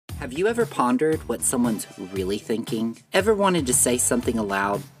Have you ever pondered what someone's really thinking? Ever wanted to say something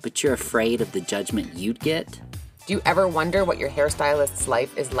aloud, but you're afraid of the judgment you'd get? Do you ever wonder what your hairstylist's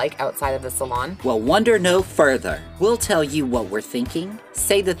life is like outside of the salon? Well, wonder no further. We'll tell you what we're thinking,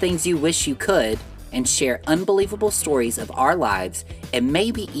 say the things you wish you could, and share unbelievable stories of our lives, and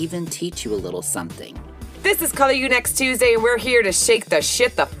maybe even teach you a little something. This is Color You Next Tuesday, and we're here to shake the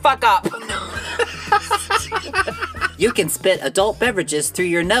shit the fuck up. You can spit adult beverages through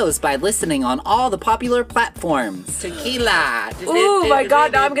your nose by listening on all the popular platforms. Tequila. Oh my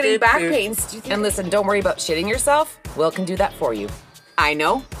god, now I'm getting back pains. And listen, don't worry about shitting yourself. Will can do that for you. I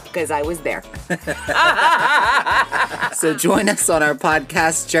know, because I was there. So join us on our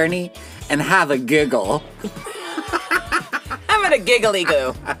podcast journey and have a giggle. Having a giggly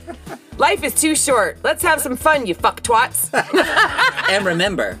goo. Life is too short. Let's have some fun, you fuck twats. And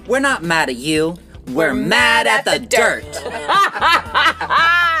remember, we're not mad at you. We're mad at the dirt.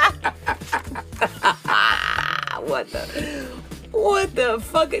 What the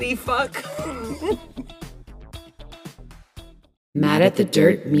fuckity fuck? Mad at the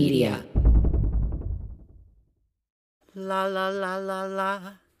Dirt Media. La la la la la.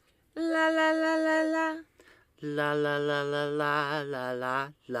 La la la la la. La la la la la la la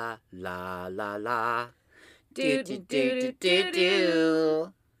la la la la. Do do do do do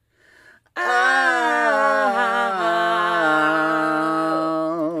do.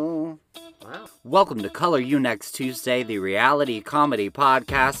 Oh. Wow. Welcome to Color You Next Tuesday, the reality comedy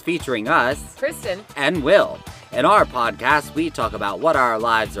podcast featuring us, Kristen. and Will. In our podcast, we talk about what our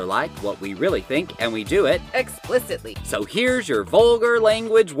lives are like, what we really think, and we do it Explicitly. So here's your vulgar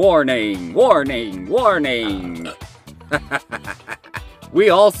language warning. Warning, warning. We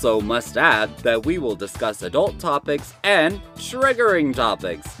also must add that we will discuss adult topics and triggering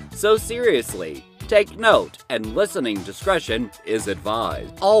topics. So seriously, take note, and listening discretion is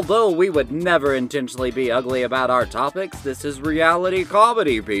advised. Although we would never intentionally be ugly about our topics, this is reality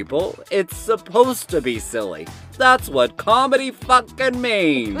comedy, people. It's supposed to be silly. That's what comedy fucking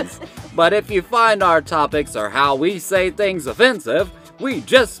means. But if you find our topics or how we say things offensive, we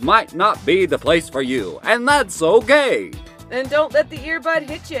just might not be the place for you, and that's okay. And don't let the earbud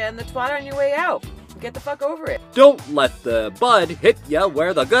hit you and the twat on your way out. Get the fuck over it. Don't let the bud hit ya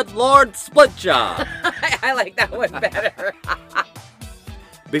where the good Lord split ya. I like that one better.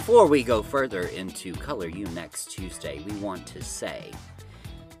 Before we go further into Color You Next Tuesday, we want to say,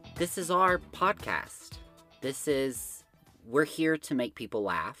 this is our podcast. We're here to make people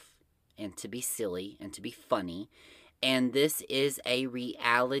laugh and to be silly and to be funny. And this is a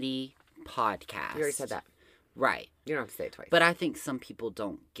reality podcast. You already said that. Right. You don't have to say it twice. But I think some people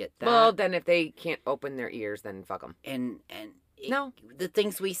don't get that. Well, then if they can't open their ears, then fuck them. No. The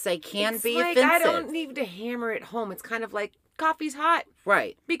things we say can It's be like, offensive. I don't need to hammer it home. It's kind of like, coffee's hot.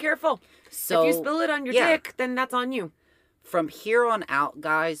 Right. Be careful. So, if you spill it on your dick, then that's on you. From here on out,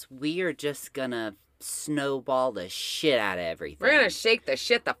 guys, we are just gonna snowball the shit out of everything. We're going to shake the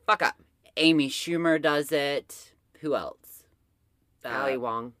shit the fuck up. Amy Schumer does it. Who else? Ali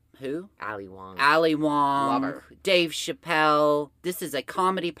Wong. Who? Ali Wong. Ali Wong. Love her. Dave Chappelle. This is a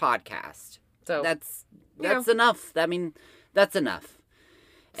comedy podcast. So That's enough. I mean, that's enough.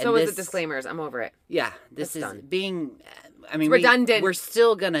 So is the disclaimers. I'm over it. Yeah, this It's is done. being... I mean, It's redundant. We're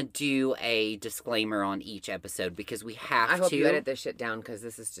still going to do a disclaimer on each episode because we have to. I hope you edit this shit down because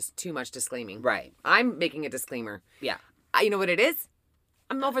this is just too much disclaiming. Right. I'm making a disclaimer. Yeah. You know what it is?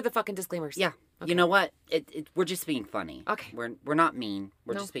 I'm over the fucking disclaimers. Yeah. Okay. You know what? We're just being funny. Okay. We're not mean.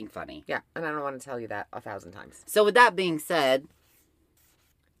 We're No. just being funny. Yeah, and I don't want to tell you that 1,000 times. So with that being said...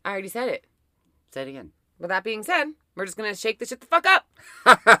 I already said it. Say it again. With that being said, we're just going to shake the shit the fuck up.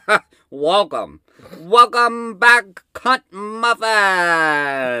 Welcome. Welcome back, cunt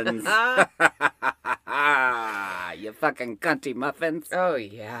muffins. You fucking cunty muffins. Oh,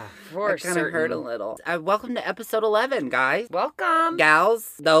 yeah. For That kind of hurt a certain. little. Welcome to episode 11, guys. Welcome.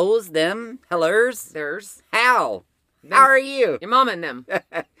 Gals, those, them, hellers. There's How? How are you? your mom and them.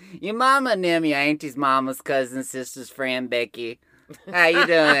 Your mama and them, your auntie's mama's cousin, sister's friend, Becky. How you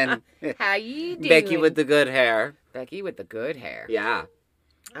doing? How you doing? Becky with the good hair. Becky with the good hair. Yeah.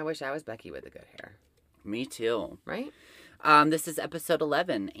 I wish I was Becky with the good hair. Me too. Right? This is episode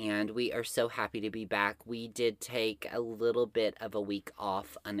 11, and we are so happy to be back. We did take a little bit of a week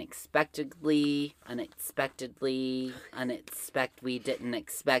off unexpectedly. We didn't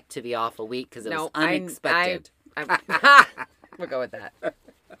expect to be off a week because it was unexpected. We'll go with that.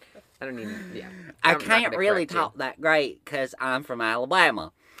 I don't even, yeah. I I'm not can't gonna really correct you. talk that great because I'm from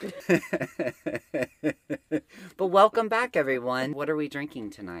Alabama. But welcome back, everyone. What are we drinking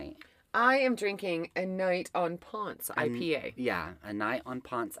tonight? I am drinking a Night on Ponce IPA. Yeah, a Night on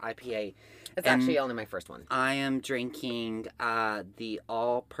Ponce IPA. It's actually only my first one. I am drinking the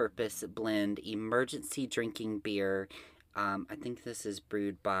all-purpose blend emergency drinking beer. I think this is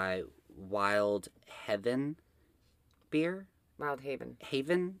brewed by Wild Heaven beer. Wild Haven.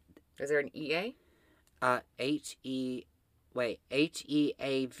 Haven. Is there an EA? Heaven.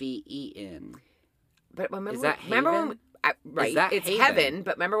 But remember, Is that remember Haven? when right? Is that it's Haven? Heaven.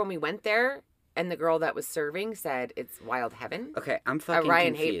 But remember when we went there and the girl that was serving said it's Wild Heaven? Okay, I'm fucking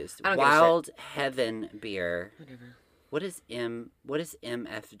Ryan confused. I don't give a shit. Wild Heaven beer. Whatever. What does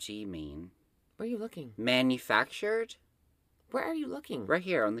MFG mean? Where are you looking? Manufactured? Where are you looking? Right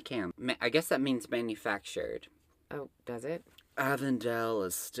here on the can. I guess that means manufactured. Oh, does it? Avondale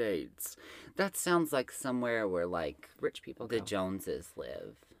Estates. That sounds like somewhere where, like, Rich people the go. Joneses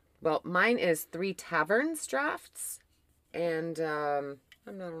live. Well, mine is 3 Taverns drafts, and I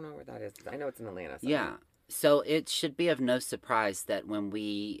don't know where that is. I know it's in Atlanta. Somewhere. Yeah. So it should be of no surprise that when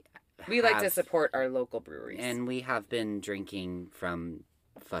we like to support our local breweries. And we have been drinking from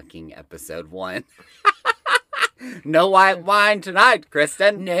fucking episode 1. No white wine tonight,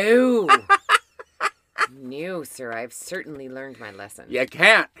 Kristen. No. No, sir. I've certainly learned my lesson. You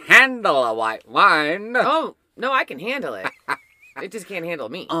can't handle a white wine. Oh, no, I can handle it. It just can't handle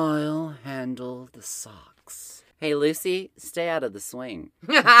me. I'll handle the socks. Hey, Lucy, stay out of the swing.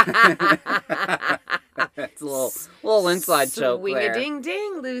 It's a little inside joke there.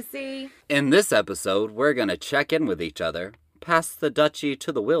 Swing-a-ding-ding, Lucy. In this episode, we're going to check in with each other, pass the Dutchie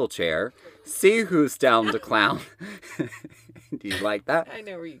to the wheelchair, see who's down to clown. Do you like that? I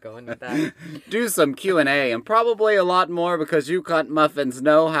know where you're going with that. Do some Q&A and probably a lot more because you cunt muffins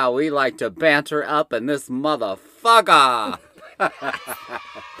know how we like to banter up in this motherfucker.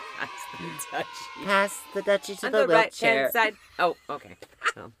 Pass the Dutchie to the wheelchair. Right-hand side. Oh, okay.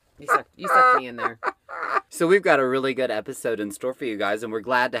 Oh, you sucked me in there. So we've got a really good episode in store for you guys, and we're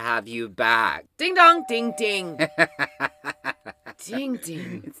glad to have you back. Ding dong, ding ding. Ding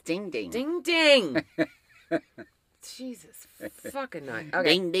ding. It's ding ding. Ding ding. Jesus fucking night. Okay.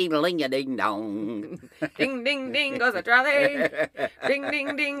 Ding ding ling a ding dong. Ding ding ding goes the trolley. Ding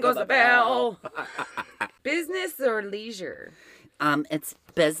ding ding goes the bell. Business or leisure? It's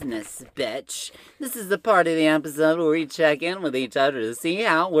business, bitch. This is the part of the episode where we check in with each other to see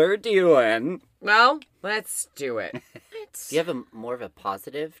how we're doing. Well, let's do it. Do you have more of a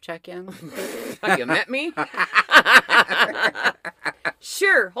positive check-in? Have you met me?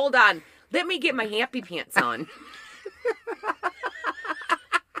 Sure, hold on. Let me get my happy pants on.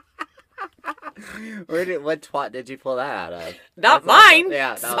 What twat did you pull that out of? Not mine. Awesome.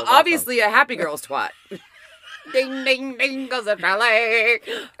 Yeah, that was obviously a happy girl's twat. Ding, ding, ding goes the trolley.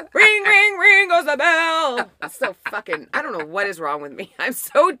 Ring, ring, ring goes the bell. That's so fucking, I don't know what is wrong with me. I'm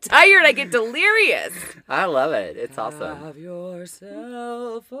so tired, I get delirious. I love it. It's awesome. Have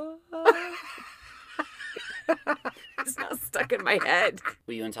yourself a... It's not stuck in my head.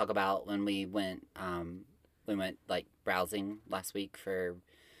 Will you want to talk about when we went like browsing last week for...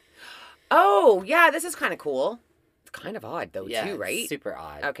 Oh, yeah, this is kind of cool. It's kind of odd, though, Yeah, too, right? it's super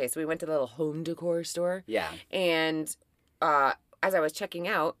odd. Okay, so we went to the little home decor store. Yeah. And as I was checking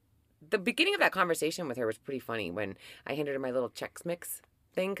out, the beginning of that conversation with her was pretty funny when I handed her my little Chex Mix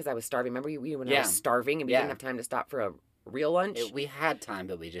thing because I was starving. Remember you when I was starving and we didn't have time to stop for a real lunch? We had time,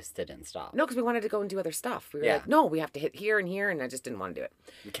 but we just didn't stop. No, because we wanted to go and do other stuff. We were like, no, we have to hit here and here, and I just didn't want to do it.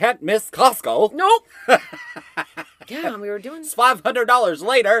 You can't miss Costco. Nope. Yeah, we were doing... It's $500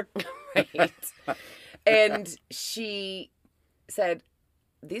 later. Right. And she said,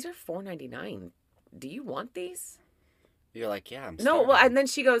 these are $4.99. Do you want these? You're like, yeah, I'm No, starving. well, and then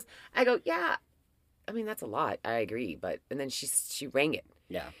she goes, I go, yeah. I mean, that's a lot. I agree. But, and then she rang it.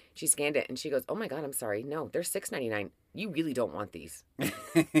 Yeah. She scanned it and she goes, oh my God, I'm sorry. No, they're $6.99. You really don't want these.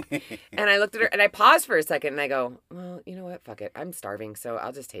 And I looked at her and I paused for a second and I go, well, you know what? Fuck it. I'm starving, so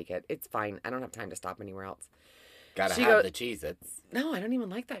I'll just take it. It's fine. I don't have time to stop anywhere else. Gotta She have goes, the Cheez-Its. no, I don't even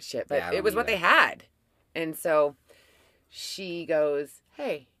like that shit. But Yeah, I it don't was what either. they had. And so she goes,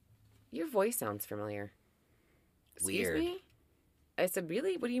 hey, your voice sounds familiar. Excuse Weird. me? I said,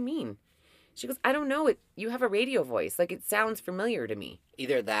 really? What do you mean? She goes, I don't know. You have a radio voice. Like, it sounds familiar to me.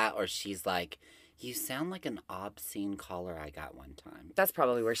 Either that or she's like, you sound like an obscene caller I got one time. That's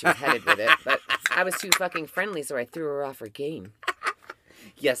probably where she was headed with it. But I was too fucking friendly, so I threw her off her game.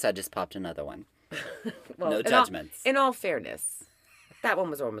 Yes, I just popped another one. Well, No judgments. In all fairness, that one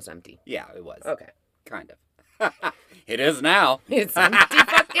was almost empty. Yeah, it was. Okay. Kind of. It is now. It's empty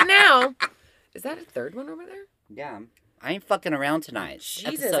fucking now. Is that a third one over there? Yeah. I ain't fucking around tonight. Jesus,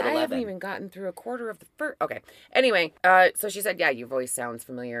 Episode 11. I haven't even gotten through a quarter of the first. Okay. Anyway, so she said, yeah, your voice sounds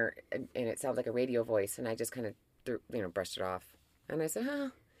familiar, and it sounds like a radio voice. And I just kind of brushed it off. And I said, huh?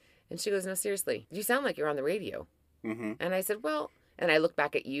 And she goes, no, seriously, you sound like you're on the radio. Mm-hmm. And I said, well, and I look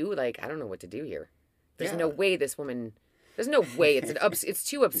back at you like, I don't know what to do here. There's no way this woman, there's no way. It's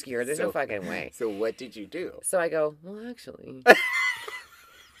too obscure. There's no fucking way. So what did you do? So I go, well, actually.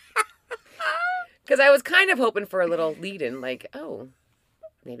 Because I was kind of hoping for a little lead-in, like, oh,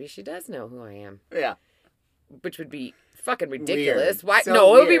 maybe she does know who I am. Yeah. Which would be fucking ridiculous. Weird. Why? So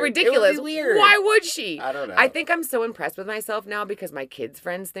no, it would be weird. ridiculous. It would be weird. Why would she? I don't know. I think I'm so impressed with myself now because my kids'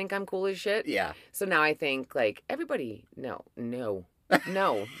 friends think I'm cool as shit. Yeah. So now I think, like, everybody, no,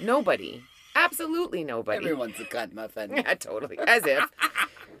 nobody. Absolutely nobody. Everyone's a cunt muffin. Yeah, totally. As if.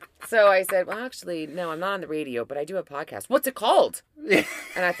 So I said, well, actually, no, I'm not on the radio, but I do a podcast. What's it called? And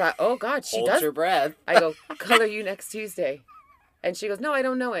I thought, oh, God, she Hold does. your breath. I go, color you next Tuesday. And she goes, no, I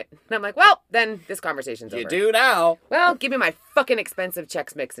don't know it. And I'm like, well, then this conversation's over. You do now. Well, give me my fucking expensive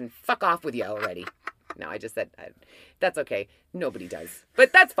Chex Mix and fuck off with you already. No, I just said, that's okay. Nobody does.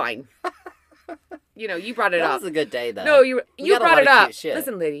 But that's fine. You brought it up. That was a good day, though. No, you got a brought lot it of up. cute shit.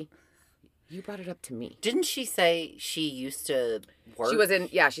 Listen, lady. You brought it up to me. Didn't she say she used to work?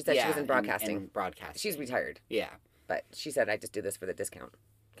 She said she was in broadcasting. In broadcasting. She's retired. Yeah. But she said, I just do this for the discount.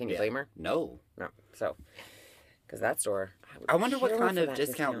 Can you blame her? No. No. So, because that store. I wonder what kill kind for of that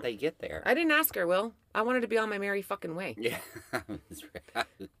discount they get there. I didn't ask her, Will. I wanted to be on my merry fucking way. Yeah.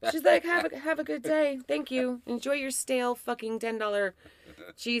 She's like, have a good day. Thank you. Enjoy your stale fucking $10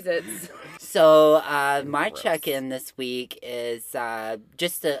 Cheez-Its. So, my check-in this week is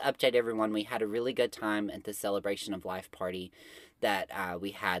just to update everyone. We had a really good time at the Celebration of Life party that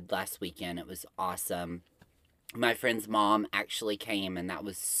we had last weekend. It was awesome. My friend's mom actually came, and that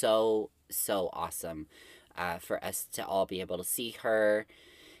was so awesome for us to all be able to see her.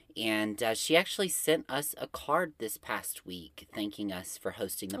 And she actually sent us a card this past week thanking us for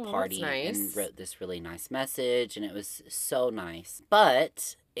hosting the party. That's nice. And wrote this really nice message, and it was so nice.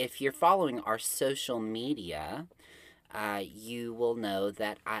 But if you're following our social media, you will know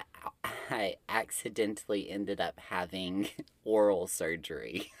that I accidentally ended up having oral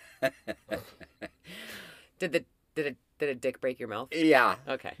surgery. Did a dick break your mouth? Yeah.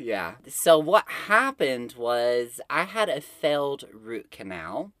 Okay. Yeah. So what happened was I had a failed root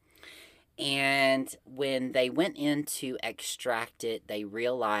canal. And when they went in to extract it, they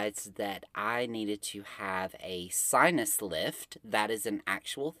realized that I needed to have a sinus lift. That is an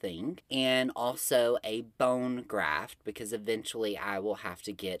actual thing. And also a bone graft because eventually I will have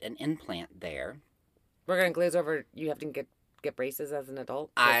to get an implant there. We're going to glaze over. You have to get braces as an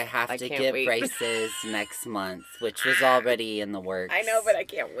adult? I have to get braces next month, which was already in the works. I know, but I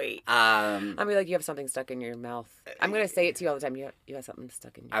can't wait. I'll be like, you have something stuck in your mouth. I'm going to say it to you all the time. You have something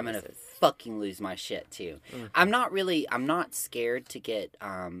stuck in your I'm going to fucking lose my shit, too. Mm. I'm not scared to get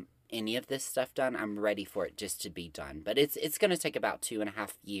any of this stuff done. I'm ready for it just to be done. But it's going to take about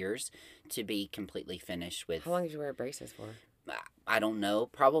 2.5 years to be completely finished with. How long did you wear braces for? I don't know.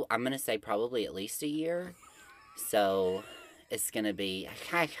 I'm going to say probably at least a year. So it's going to be...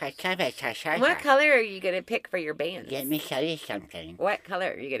 What color are you going to pick for your bands? Let me show you something. What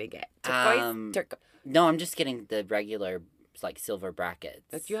color are you going to get? Turquoise? No, I'm just getting the regular, like, silver brackets.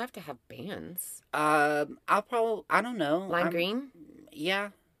 But you have to have bands. I don't know. Lime green? Yeah.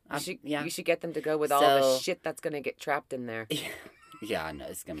 You should get them to go with all the shit that's going to get trapped in there. Yeah, I know.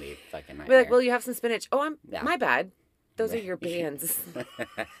 It's going to be a fucking nightmare. Be like, well, you have some spinach. Oh, my bad. Those are your bands.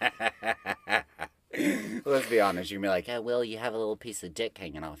 Let's be honest. You're going to be like, oh, Will, you have a little piece of dick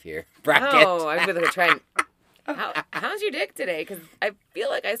hanging off your bracket. Oh, I'm going to try and... How's your dick today? Because I feel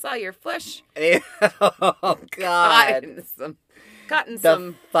like I saw your flesh. Oh, God. Cutting the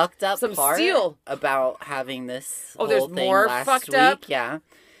some fucked up some part steel about having this whole there's thing more last fucked week. Up. Yeah.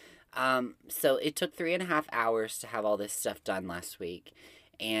 So it took 3.5 hours to have all this stuff done last week.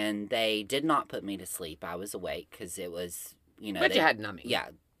 And they did not put me to sleep. I was awake because it was, But you had numbing. Yeah.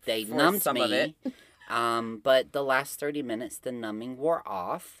 They numbed some me. Of it. But the last 30 minutes, the numbing wore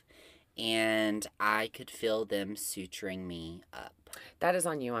off. And I could feel them suturing me up. That is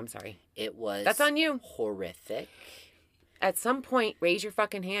on you. I'm sorry. It was... That's on you. Horrific. At some point, raise your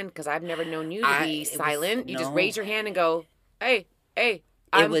fucking hand because I've never known you to be silent. You just raise your hand and go, hey.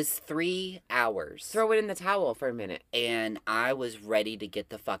 It was 3 hours. Throw it in the towel for a minute. And I was ready to get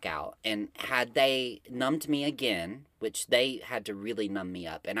the fuck out. And had they numbed me again, which they had to really numb me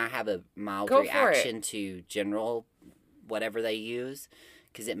up, and I have a mild reaction to general whatever they use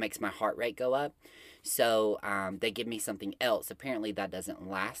because it makes my heart rate go up. So they give me something else. Apparently that doesn't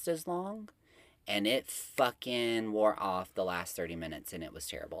last as long. and it fucking wore off the last 30 minutes, and it was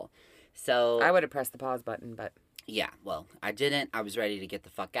terrible. So I would have pressed the pause button, but... Yeah, well, I didn't. I was ready to get the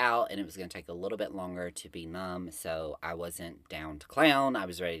fuck out, and it was going to take a little bit longer to be numb, so I wasn't down to clown. I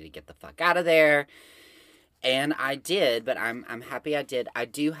was ready to get the fuck out of there, and I did, but I'm happy I did. I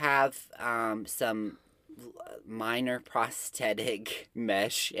do have some minor prosthetic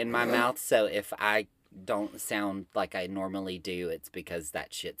mesh in my mouth, so if I don't sound like I normally do, it's because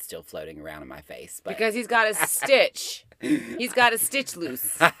that shit's still floating around in my face. But... Because he's got a stitch. He's got a stitch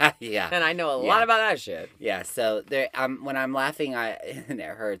loose. Yeah. And I know a lot about that shit. Yeah, so there, when I'm laughing and it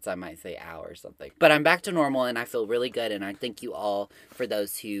hurts, I might say ow or something. But I'm back to normal, and I feel really good, and I thank you all for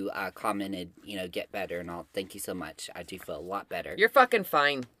those who commented, get better, and all. Thank you so much. I do feel a lot better. You're fucking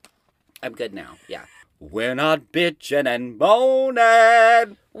fine. I'm good now, yeah. We're not bitching and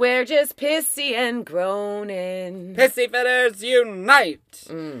moaning. We're just pissy and groaning. Pissy Fitters unite.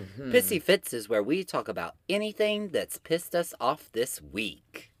 Mm-hmm. Pissy Fits is where we talk about anything that's pissed us off this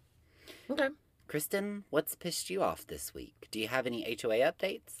week. Okay. Kristen, what's pissed you off this week? Do you have any HOA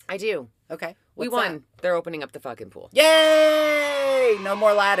updates? I do. Okay. We won. They're opening up the fucking pool. Yay! No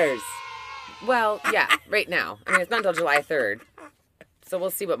more ladders. Well, yeah, right now. I mean, it's not until July 3rd. So we'll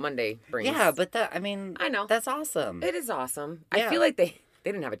see what Monday brings. Yeah, but I know. That's awesome. It is awesome. Yeah. I feel like they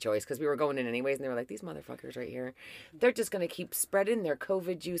didn't have a choice because we were going in anyways, and they were like, these motherfuckers right here, they're just going to keep spreading their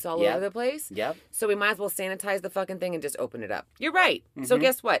COVID juice all over the place. Yep. So we might as well sanitize the fucking thing and just open it up. You're right. Mm-hmm. So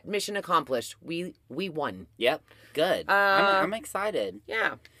guess what? Mission accomplished. We won. Yep. Good. I'm excited.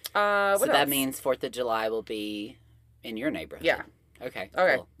 Yeah. So what else? that means 4th of July will be in your neighborhood. Yeah. Okay.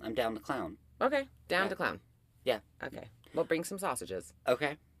 Okay. Cool. I'm down to clown. Okay. Down to clown. Yeah. Okay. We'll bring some sausages.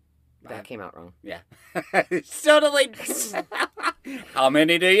 Okay. That came out wrong. Yeah. Totally. How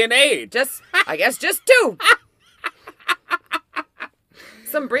many do you need? I guess just 2.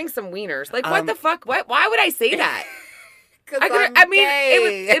 Bring some wieners. Like, what the fuck? Why would I say that?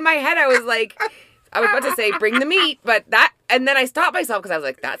 It was in my head. I was like, I was about to say bring the meat, but and then I stopped myself because I was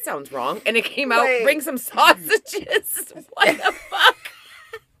like, that sounds wrong. And it came out, bring some sausages. What the fuck?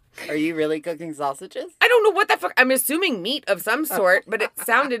 Are you really cooking sausages? I don't know what the fuck. I'm assuming meat of some sort, but it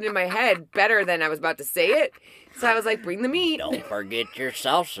sounded in my head better than I was about to say it. So I was like, bring the meat. Don't forget your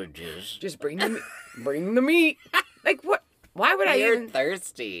sausages. Just bring the meat. Bring the meat. Like, what? Why would You're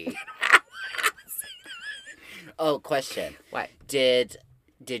thirsty. Oh, question. What?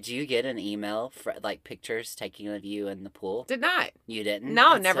 Did you get an email for pictures taken of you in the pool? Did not. You didn't?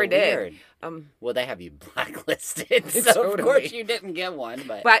 No, That's never so did. Weird. Well, they have you blacklisted, so Totally. of course you didn't get one.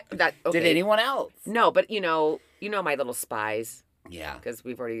 But that okay. Did anyone else? No, but you know my little spies. Yeah. Because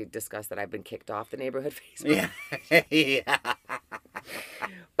we've already discussed that I've been kicked off the neighborhood Facebook. Yeah. Yeah.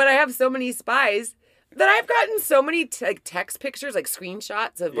 But I have so many spies that I've gotten so many text pictures,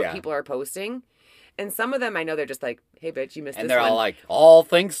 screenshots of what people are posting. And some of them, I know they're just like, hey, bitch, you missed this one. And they're all like, all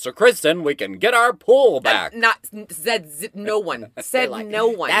thanks to Kristen, we can get our pool back. No one. Said like, no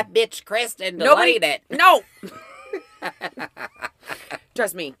one. That bitch Kristen delayed it. No.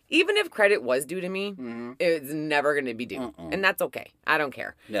 Trust me, even if credit was due to me, it's never going to be due. And that's okay. I don't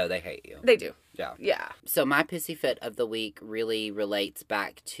care. No, they hate you. They do. Yeah. Yeah. So my pissy fit of the week really relates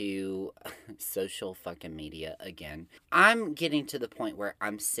back to social fucking media again. I'm getting to the point where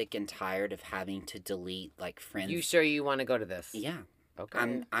I'm sick and tired of having to delete friends. You sure you want to go to this? Yeah.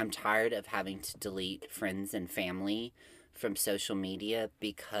 Okay. I'm tired of having to delete friends and family from social media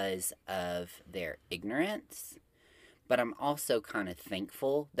because of their ignorance. But I'm also kind of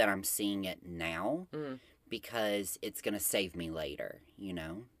thankful that I'm seeing it now because it's going to save me later,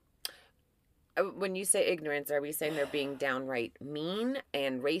 When you say ignorance, are we saying they're being downright mean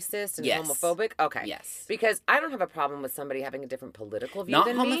and racist and Yes. homophobic? Okay. Yes. Because I don't have a problem with somebody having a different political view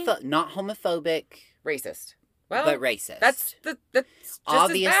than me. Not homophobic, Racist. Well, but racist. That's just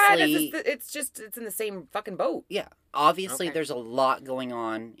Obviously, as bad. It's in the same fucking boat. Yeah. Obviously, Okay. there's a lot going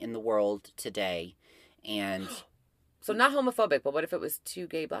on in the world today, and So not homophobic, but what if it was 2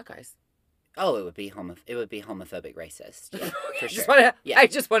 gay black guys? it would be homophobic racist. Yeah, for sure. I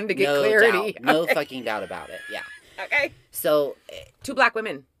just wanted to get no clarity. Doubt. No Okay. fucking doubt about it. Yeah. Okay. So 2 black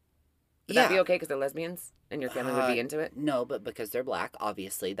women. Would yeah. that be okay because they're lesbians and your family would be into it? No, but because they're black,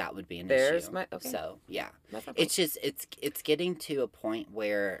 obviously that would be an There's issue. okay. So yeah, That's my point. it's just it's getting to a point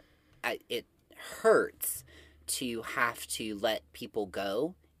where it hurts to have to let people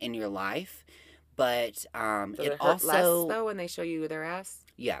go in your life, but So it it hurt also less though when they show you their ass.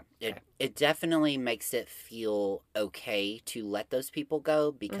 yeah, it definitely makes it feel okay to let those people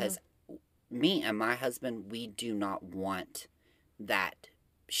go because me and my husband, we do not want that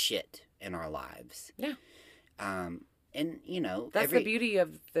shit in our lives. Yeah. And That's the beauty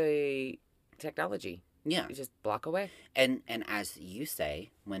of the technology. Yeah. You just block away. And as you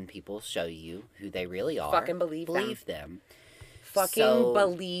say, when people show you who they really are, Fucking believe them. Fucking So,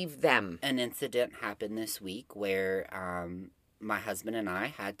 believe them. An incident happened this week where my husband and I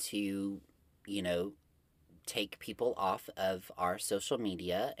had to, take people off of our social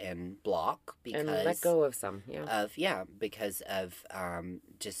media and block because And let go of some, because of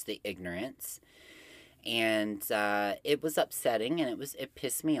just the ignorance. And it was upsetting, and it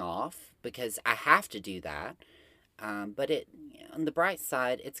pissed me off because I have to do that. But on the bright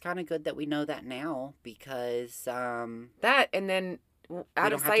side, it's kind of good that we know that now because that, and then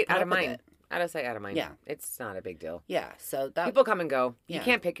out of sight, out of mind. Out of sight, out of mind. Yeah. It's not a big deal. Yeah, so that... People come and go. Yeah. You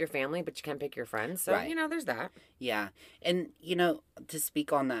can't pick your family, but you can pick your friends. So, Right. There's that. Yeah, and, to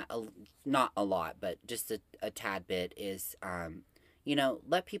speak on that, not a lot, but just a tad bit is,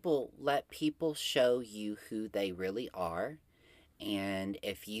 let people show you who they really are. And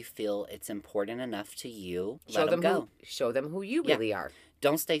if you feel it's important enough to you, let them go. Show them who you really are.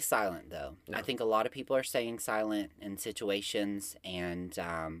 Don't stay silent, though. No. I think a lot of people are staying silent in situations, and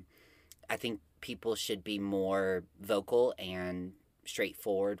I think people should be more vocal and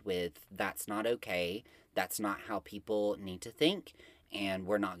straightforward with that's not okay. That's not how people need to think, and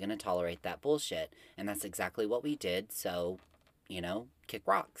we're not going to tolerate that bullshit. And that's exactly what we did. So, kick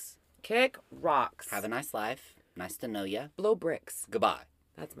rocks. Kick rocks. Have a nice life. Nice to know ya. Blow bricks. Goodbye.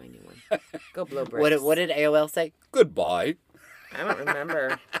 That's my new one. Go blow bricks. What did AOL say? Goodbye. I don't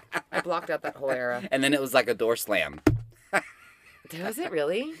remember. I blocked out that whole era. And then it was like a door slam. Was it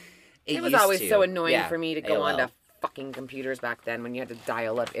really? It was used always to. so annoying Yeah, for me to go AOL. onto fucking computers back then when you had to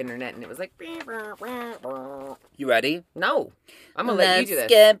dial up internet and it was like... You ready? No. I'm going to let you do this.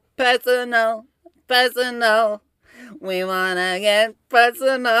 Let's get personal. We want to get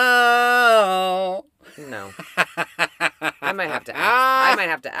personal. No. I might have to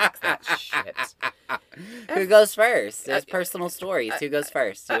axe that shit. Who goes first? There's personal stories. Who goes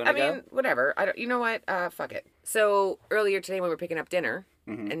first? You want to go? Whatever. You know what? Fuck it. So earlier today when we were picking up dinner,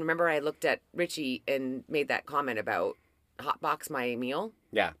 and remember I looked at Richie and made that comment about hotbox my meal?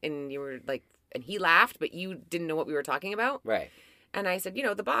 Yeah. And you were like, and he laughed, but you didn't know what we were talking about? Right. And I said,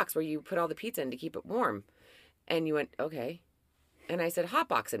 the box where you put all the pizza in to keep it warm. And you went, okay. And I said,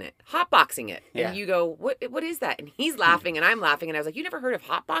 hotboxing it. Yeah. And you go, what is that? And he's laughing and I'm laughing. And I was like, you never heard of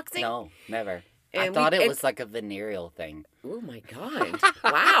hotboxing? No, never. And I thought it was like a venereal thing. Oh my God.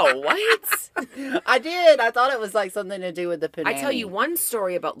 Wow. What? I did. I thought it was like something to do with the panini. I tell you one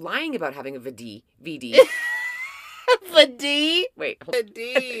story about lying about having a VD. VD? Wait.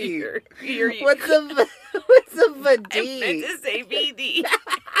 VD. You're, What's a VD? I meant to say VD.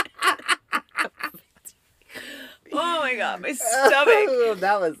 Oh my God, my stomach. Oh,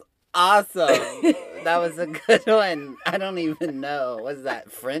 that was awesome. That was a good one. I don't even know. Was that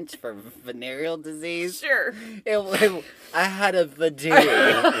French for venereal disease? Sure. I had a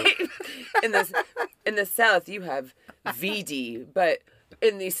VD. In the South, you have VD, but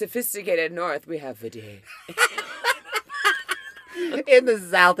in the sophisticated North, we have VD. In the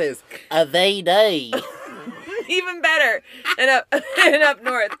South is a VD. Even better. And up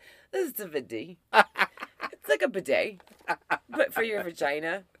north, this is a VD. It's like a bidet, but for your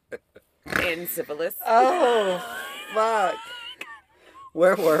vagina and syphilis. Oh, fuck.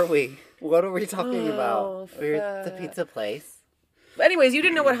 Where were we? What are we talking about? We were at the pizza place. But anyways, you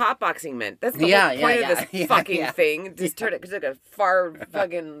didn't know what hotboxing meant. That's the whole point of this fucking thing. Just turn it, took a far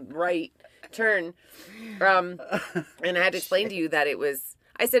fucking right turn. And I had to explain to you that it was,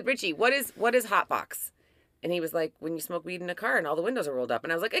 I said, Richie, what is hotbox? And he was like, when you smoke weed in a car and all the windows are rolled up.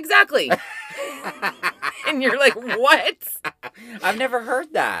 And I was like, exactly. And you're like, what? I've never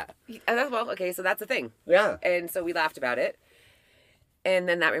heard that. Well, okay, so that's the thing. Yeah. And so we laughed about it. And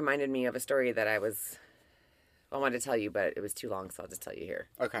then that reminded me of a story that I wanted to tell you, but it was too long, so I'll just tell you here.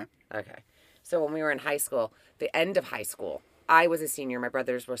 Okay. So when we were in high school, the end of high school, I was a senior. My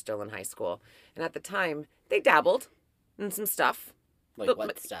brothers were still in high school. And at the time, they dabbled in some stuff. Like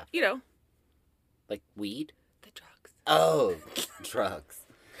what stuff? Like weed? The drugs. Oh, drugs.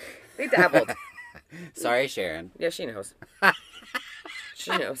 They dabbled. Sorry, Sharon. Yeah, she knows.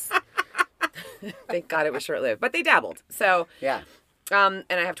 She knows. Thank God it was short-lived. But they dabbled. So, yeah. And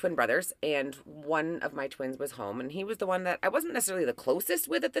I have twin brothers, and one of my twins was home, and he was the one that I wasn't necessarily the closest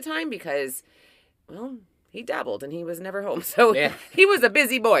with at the time because, well, he dabbled, and he was never home. So he was a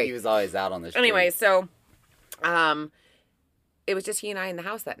busy boy. He was always out on the street. Anyway, so it was just he and I in the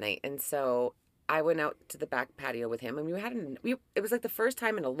house that night, and so I went out to the back patio with him, and it was like the first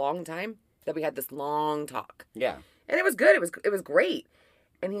time in a long time that we had this long talk. Yeah. And it was good. It was great.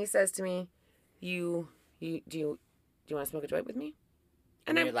 And he says to me, do you want to smoke a joint with me?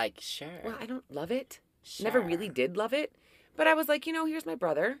 And you're like, sure. Well, I don't love it. Sure. Never really did love it. But I was like, here's my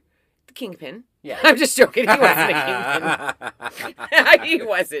brother, the kingpin. Yeah. I'm just joking. He wasn't a kingpin. He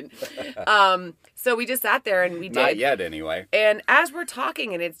wasn't. So we just sat there and we did. Not yet, anyway. And as we're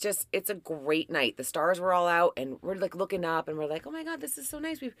talking, and it's a great night. The stars were all out, and we're like looking up, and we're like, oh my God, this is so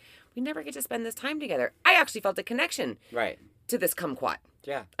nice. We never get to spend this time together. I actually felt a connection Right. to this kumquat.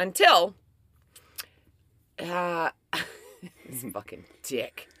 Yeah. Until, this fucking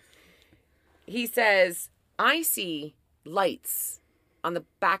dick. He says, I see lights on the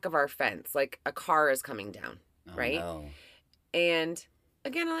back of our fence, like a car is coming down, right? No. And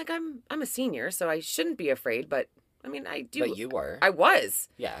again, I'm a senior, so I shouldn't be afraid, but I mean, I do. But you were. I was.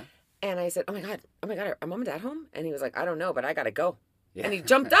 Yeah. And I said, oh my God, are mom and dad home? And he was like, I don't know, but I gotta go. Yeah. And he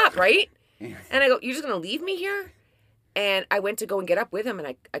jumped up, right? And I go, you're just gonna leave me here? And I went to go and get up with him,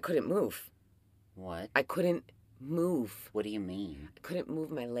 and I couldn't move. What? I couldn't move. What do you mean? I couldn't move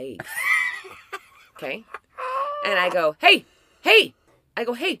my legs. Okay? And I go, hey! I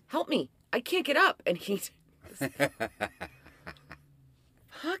go, hey, help me. I can't get up. And he,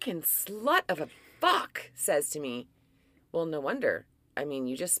 fucking slut of a fuck, says to me, well, no wonder. I mean,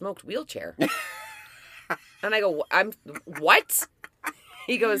 you just smoked wheelchair. And I go, what?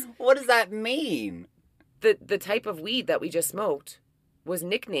 He goes, what does that mean? The type of weed that we just smoked was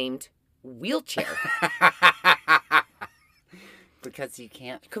nicknamed wheelchair. Because you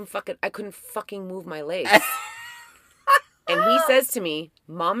can't. I couldn't fucking move my legs. And he says to me,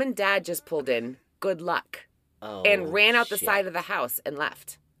 Mom and Dad just pulled in. Good luck. Oh, and ran out the shit. side of the house and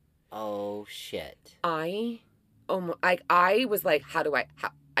left. Oh, shit. I was like,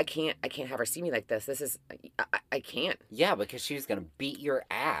 I can't have her see me like this. This is, I can't. Yeah, because she was going to beat your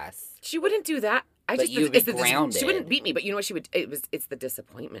ass. She wouldn't do that. You'd be grounded. She wouldn't beat me, but you know what she would, it's the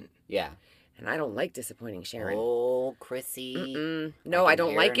disappointment. Yeah. And I don't like disappointing Sharon. Oh, Chrissy. No, I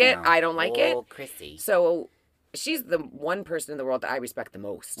don't like it. I don't like it. Oh, Chrissy. So she's the one person in the world that I respect the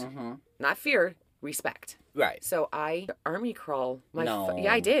most. Mm-hmm. Not fear, respect. Right. So I army crawl. No.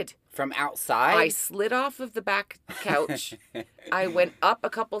 Yeah, I did. From outside? I slid off of the back couch. I went up a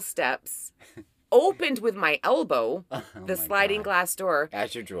couple steps, opened with my elbow the sliding glass door.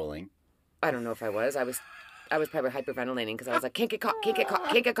 As you're drooling. I don't know if I was. I was probably hyperventilating because I was like, can't get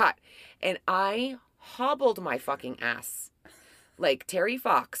caught. And I hobbled my fucking ass like Terry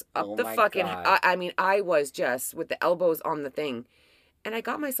Fox up the fucking... I mean, I was just with the elbows on the thing. And I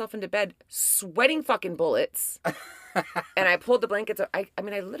got myself into bed sweating fucking bullets. And I pulled the blankets. I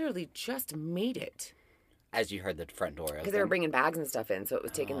mean, I literally just made it. As you heard the front door open. Because they were bringing bags and stuff in, so it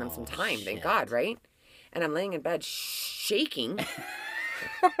was taking them some time. Shit. Thank God, right? And I'm laying in bed shaking.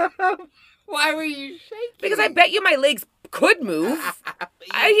 Why were you shaking? Because I bet you my legs could move.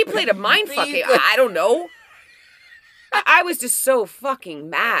 He played a mind fucking. I don't know. I was just so fucking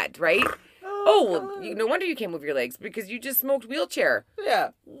mad, right? Oh, well, no wonder you can't move your legs because you just smoked wheelchair.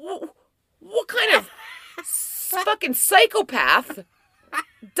 Yeah. What kind of fucking psychopath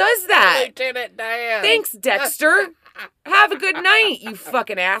does that? Lieutenant Dan. Thanks, Dexter. Have a good night, you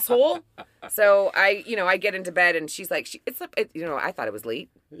fucking asshole. So I get into bed and she's like, I thought it was late.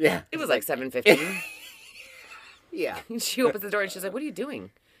 Yeah. It was like 7:15. Yeah. She opens the door and she's like, what are you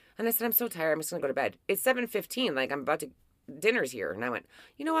doing? And I said, I'm so tired. I'm just going to go to bed. It's 7:15. Like, I'm about to, dinner's here. And I went,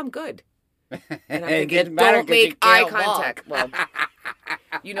 I'm good. And I'm thinking, don't make eye contact. Well,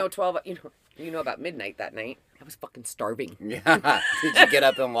 12, you know about midnight that night. I was fucking starving. Yeah. Did you get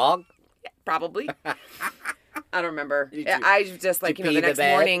up and walk? Yeah, probably. I don't remember. I just like, the next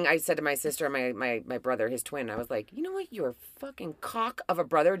morning I said to my sister and my brother, his twin, I was like, you know what your fucking cock of a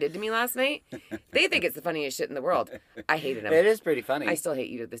brother did to me last night? They think it's the funniest shit in the world. I hated him. It is pretty funny. I still hate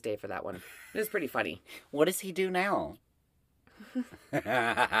you to this day for that one. It was pretty funny. What does he do now?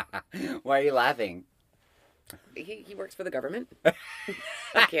 Why are you laughing? He works for the government of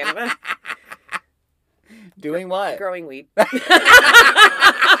Canada. Doing what? Growing weed.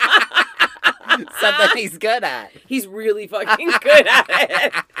 Something he's good at. He's really fucking good at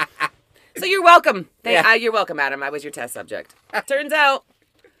it. So you're welcome. You're welcome, Adam. I was your test subject. Turns out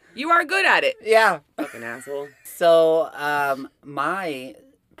you are good at it. Yeah. Fucking asshole. So, my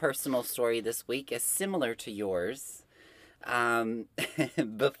personal story this week is similar to yours.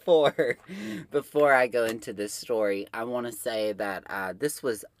 Before I go into this story, I want to say that this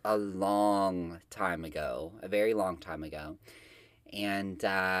was a long time ago, a very long time ago. And,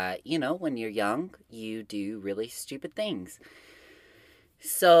 when you're young, you do really stupid things.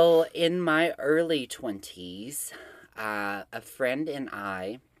 So, in my early 20s, a friend and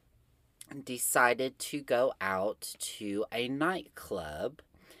I decided to go out to a nightclub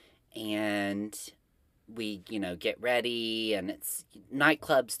and we, get ready, and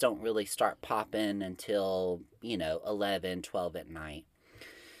nightclubs don't really start popping until, 11, 12 at night.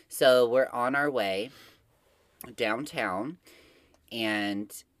 So we're on our way downtown,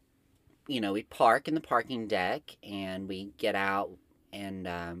 and, we park in the parking deck, and we get out, and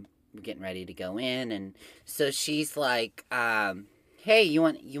we're getting ready to go in, and so she's like, hey, you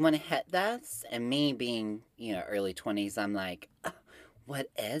want to hit this? And me being, early 20s, I'm like, what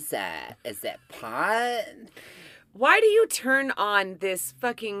is that? Is that pot? Why do you turn on this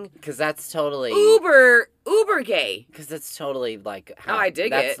fucking... Because that's totally... Uber gay. Because that's totally like how... Oh, I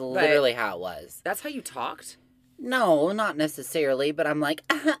dig that's it. That's literally how it was. That's how you talked? No, not necessarily, but I'm like,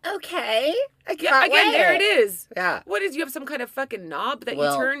 okay. Again, there it is. Yeah. What is, you have some kind of fucking knob that you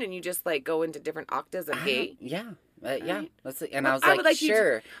turn and you just like go into different octaves of gay? Yeah. Yeah. Right. And I was like,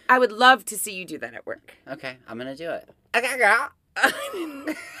 sure. I would love to see you do that at work. Okay, I'm going to do it. Okay, girl. Oh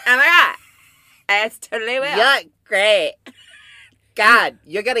my God. It's totally will. Yeah, great. God,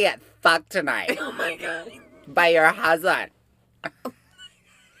 you're going to get fucked tonight. Oh my God. By your husband.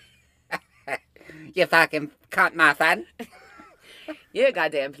 You fucking cunt muffin. You're a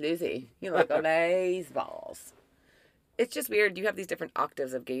goddamn floozy. You look lazy balls. It's just weird. You have these different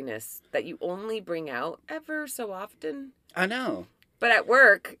octaves of gayness that you only bring out ever so often. I know. But at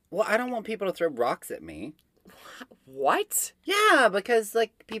work... Well, I don't want people to throw rocks at me. What? Yeah, because,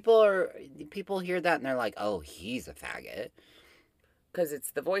 like, people hear that and they're like, oh, he's a faggot. Because it's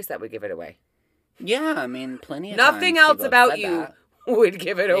the voice that would give it away. Yeah, I mean, plenty of Nothing times else about you that. Would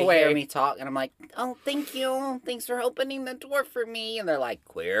give it They away. hear me talk, and I'm like, oh, thank you. Thanks for opening the door for me. And they're like,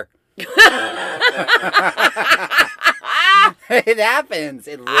 queer. It happens.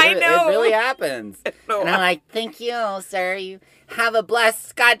 I know. It really happens. And I'm like, thank you, sir. You have a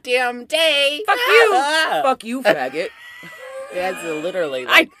blessed goddamn day. Fuck you. Fuck you, faggot. That's literally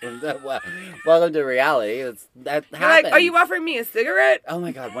like, welcome to reality. That happens. Like, are you offering me a cigarette? Oh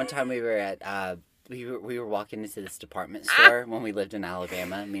my God. One time we were at, we were walking into this department store when we lived in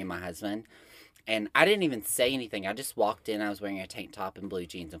Alabama, me and my husband. And I didn't even say anything. I just walked in. I was wearing a tank top and blue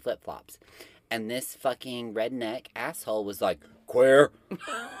jeans and flip-flops. And this fucking redneck asshole was like, queer.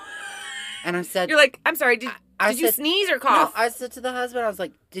 And I said... You're like, I'm sorry, did you sneeze or cough? No, I said to the husband, I was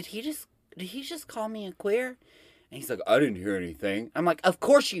like, did he just call me a queer? And he's like, I didn't hear anything. I'm like, of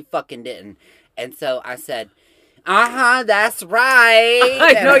course you fucking didn't. And so I said... that's right.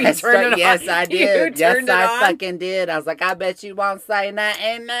 I know you turned it on. Yes, I did. Yes, I on. fucking did. I was like, I bet you won't say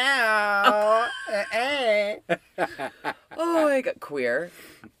nothing now. Oh my God, queer.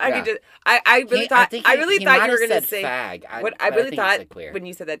 Yeah. I really thought you were going to say fag. I really thought when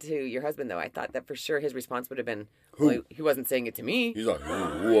you said that to your husband, though, I thought that for sure his response would have been, well, he wasn't saying it to me. He's like,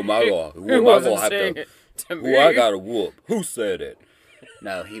 who am I going to who I got to whoop? Who said it?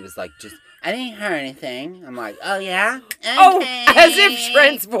 No, he was like, I didn't hear anything. I'm like, oh, yeah? Okay. Oh, as if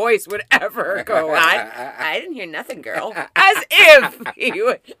Trent's voice would ever go on. I didn't hear nothing, girl. As if he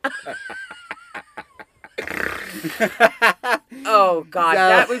would. Oh, God.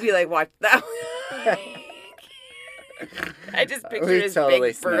 That would be like, watch that. I just pictured his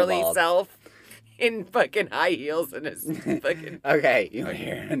totally big, burly snowballed. self in fucking high heels and his fucking... Okay, you want to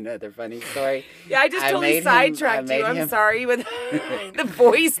hear another funny story? Yeah, I just totally sidetracked you. I'm sorry, but the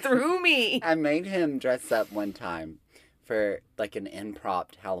voice threw me. I made him dress up one time for like an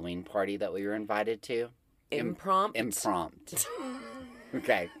impromptu Halloween party that we were invited to. Impromptu.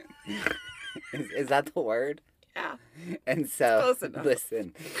 Okay. Is that the word? Yeah. And so, close enough.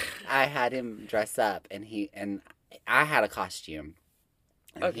 Listen, I had him dress up, and I had a costume.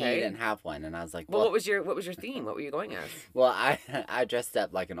 And okay. He didn't have one, and I was like, well, what was your theme? What were you going as? Well, I dressed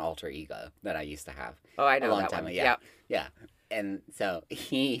up like an alter ego that I used to have. Oh, I know a long that time one. ago. Yeah. And so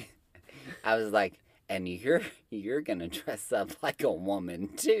I was like, and you're gonna dress up like a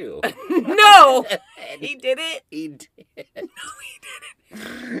woman too. No, he did it. He did. No, he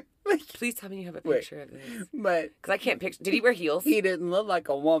didn't. Please tell me you have a picture of this. But because I can't picture. Did he wear heels? He didn't look like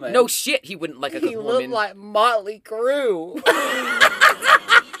a woman. No shit, he wouldn't like a woman. He looked like Motley Crue. Which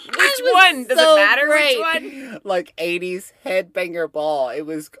one? Does it matter which one? Like 80s headbanger ball. It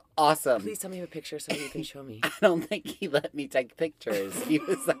was awesome. Please tell me you have a picture so you can show me. I don't think he let me take pictures. He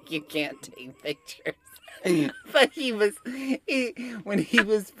was like, you can't take pictures. But when he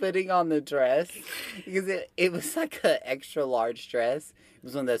was putting on the dress, because it was like an extra large dress. It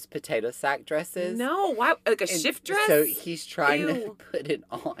was one of those potato sack dresses. No, why? Like a shift dress? So he's trying to put it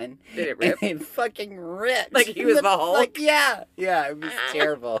on. Did it rip? And it fucking ripped. Like he was the Hulk? Like, yeah, it was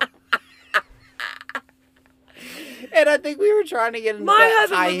terrible. And I think we were trying to get into My that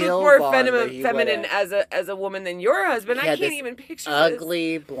husband high would look heel more blonde, but he feminine wouldn't. as a woman than your husband. He I had can't this even picture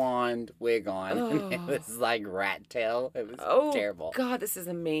ugly blonde wig on. And it Oh. was like rat tail. It was Oh, terrible. God, this is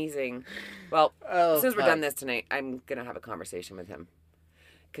amazing. Well, as soon as we're done this tonight, I'm going to have a conversation with him.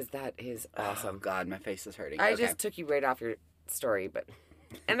 Because that is awesome. Oh, God, my face is hurting. I Okay. just took you right off your story, but...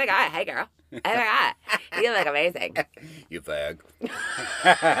 Oh my God, hey girl. Oh my God. You look amazing. You fag.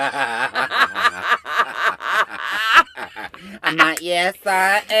 I'm like, yes,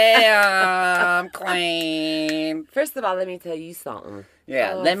 I am queen. First of all, let me tell you something.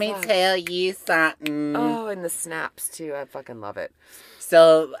 Yeah, Oh, let me fuck. tell you something. Oh, and the snaps too. I fucking love it.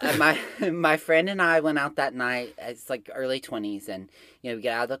 So my friend and I went out that night. It's like early 20s, and we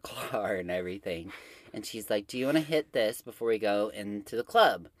get out of the car and everything. And she's like, "Do you want to hit this before we go into the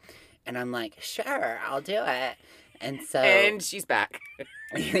club?" And I'm like, "Sure, I'll do it." And so And she's back.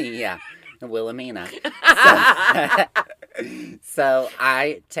 yeah, Wilhelmina. So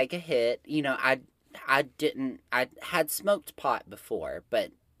I take a hit. I had smoked pot before,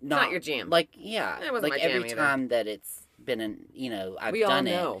 but Not your jam. Like, yeah, It wasn't like my jam every either. time that it's been in, I've We all done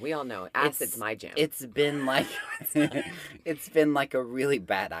know. it. We all know. Acid's my jam. It's been like, it's been like a really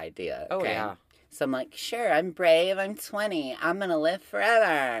bad idea. Oh, okay? yeah. So I'm like, sure, I'm brave. I'm 20. I'm gonna live forever.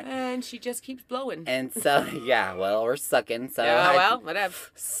 And she just keeps blowing. And so, yeah, well, we're sucking. So Yeah, I well, whatever.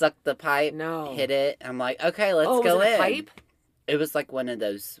 sucked the pipe, No. hit it. I'm like, okay, let's Oh, go was it a in. pipe? It was like one of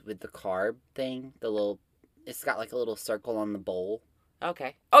those with the carb thing. It's got like a little circle on the bowl.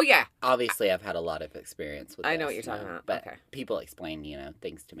 Okay. Oh, yeah. Obviously, I've had a lot of experience with I know this, what you're talking about. But Okay. people explain,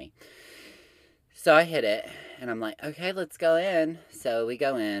 things to me. So I hit it, and I'm like, okay, let's go in. So we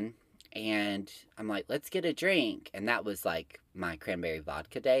go in, and I'm like, let's get a drink. And that was like my cranberry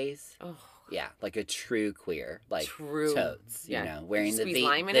vodka days. Oh, Yeah, like a true queer, like True. totes, Yeah. wearing the Squeeze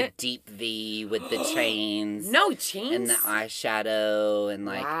lime in the it? deep V with the chains. no chains? And the eyeshadow, and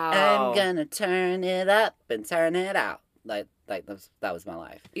like, Wow. I'm gonna turn it up and turn it out. Like that was my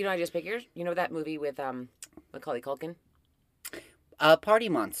life. You know, I just pictured. You know that movie with Macaulay Culkin? Party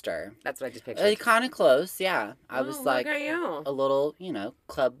Monster. That's what I just pictured. Kind of close, yeah. I was like look at you. a little,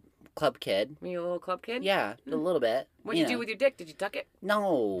 club kid. Were you a little club kid? Yeah, a little bit. What'd you do with your dick? Did you tuck it?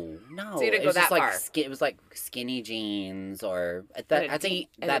 No. So you didn't It go was just that like far? It was like skinny jeans or And a I think deep-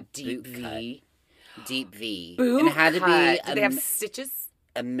 and a that deep boot V. cut. Deep V. Boot and it had to cut. be Did they have stitches?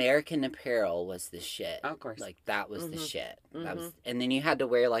 American Apparel was the shit. Oh, of course. Like that was the Mhm. shit. That Mhm. was, and then you had to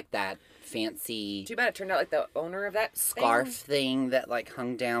wear like that fancy Too bad it turned out like the owner of that scarf thing that like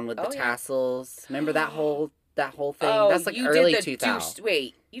hung down with the Oh, yeah. tassels. Remember that whole thing? Oh, That's like you early did the 2000.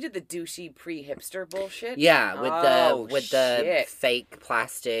 Wait, you did the douchey pre-hipster bullshit? Yeah, Oh, with the shit. fake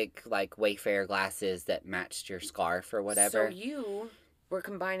plastic like Wayfair glasses that matched your scarf or whatever. So you were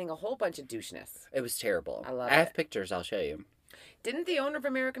combining a whole bunch of doucheness. It was terrible. I love I have it. pictures. I'll show you. Didn't the owner of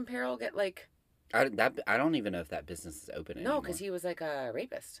American Apparel get like... I don't even know if that business is open anymore. No, because he was like a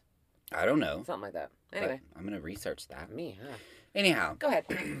rapist. I don't know. Something like that. but Anyway, I'm gonna research that. me, huh? Anyhow, Go ahead.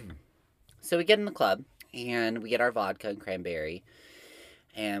 so we get in the club and we get our vodka and cranberry,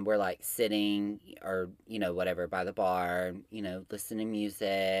 and we're like sitting or whatever by the bar, listening to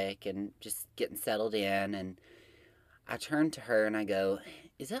music and just getting settled in. And I turn to her and I go,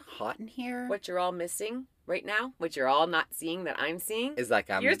 "Is it hot in here?" What you're all missing right now, what you're all not seeing that I'm seeing, Is like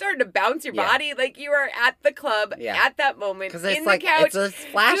you're starting to bounce your yeah. body like you are at the club Yeah. at that moment because in it's the like couch. it's a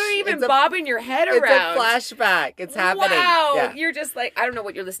flash. You're even it's a, bobbing your head it's around. a flashback. It's happening. Wow, Yeah. you're just like, I don't know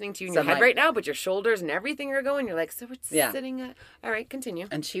what you're listening to in So your I'm head like- right now, but your shoulders and everything are going. You're like, so we're Yeah. sitting at... All right, continue.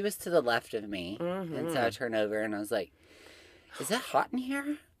 And she was to the left of me, and so I turn over and I was like, "Is it hot in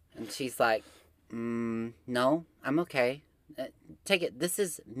here?" And she's like, "No, I'm okay. Take it. This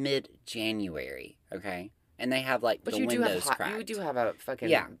is mid-January, okay?" And they have like But the you do have windows cracked. you do have a fucking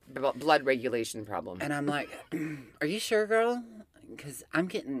Yeah. blood regulation problem. And I'm like, "Are you sure, girl? Because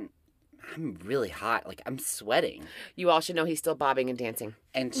I'm really hot. Like I'm sweating." You all should know he's still bobbing and dancing.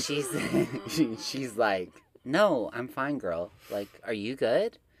 And she's she's like, "No, I'm fine, girl. Like, are you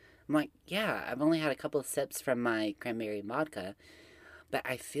good?" I'm like, "Yeah, I've only had a couple of sips from my cranberry vodka, but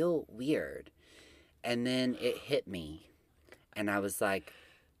I feel weird." And then it hit me, and I was like,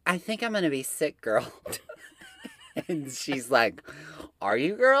 "I think I'm gonna be sick, girl." And she's like, "Are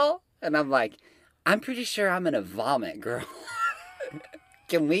you, girl?" And I'm like, "I'm pretty sure I'm gonna vomit, girl.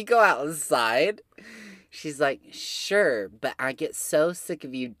 Can we go outside?" She's like, "Sure, but I get so sick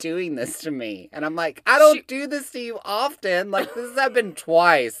of you doing this to me." And I'm like, "I don't do this to you often. Like, this has happened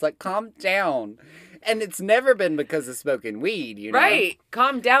twice. Like, calm down." And it's never been because of smoking weed, Right.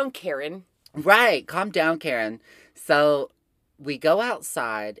 Calm down, Karen. Right. Calm down, Karen. So we go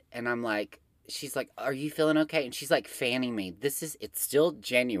outside, and I'm like, she's like, are you feeling okay? And she's like fanning me. It's still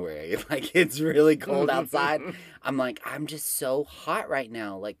January. Like, it's really cold outside. I'm like, I'm just so hot right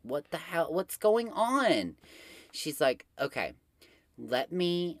now. Like, what the hell? What's going on? She's like, okay,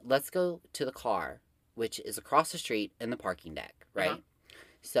 let's go to the car, which is across the street in the parking deck, right? Uh-huh.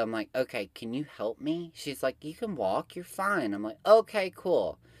 So I'm like, okay, can you help me? She's like, you can walk. You're fine. I'm like, okay,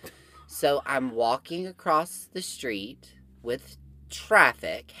 cool. So I'm walking across the street with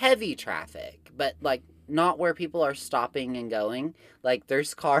traffic, heavy traffic, but like not where people are stopping and going. Like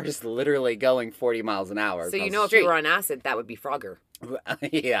there's cars literally going 40 miles an hour. So you know if you were on acid, that would be Frogger.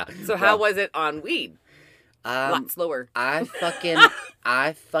 Yeah. So how was it on weed? A lot slower. I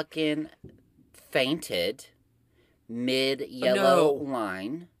fucking fainted mid-yellow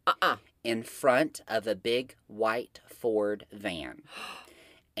line in front of a big white Ford van.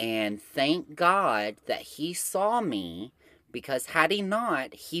 And thank God that he saw me, because had he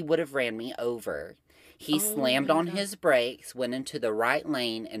not, he would have ran me over. He slammed on his brakes, went into the right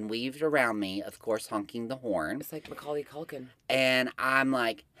lane, and weaved around me, of course, honking the horn. It's like Macaulay Culkin. And I'm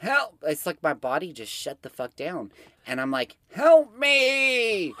like, help! It's like my body just shut the fuck down. And I'm like, help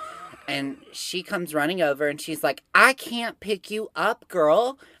me! And she comes running over, and she's like, I can't pick you up,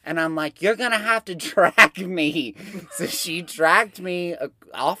 girl. And I'm like, you're going to have to drag me. So she dragged me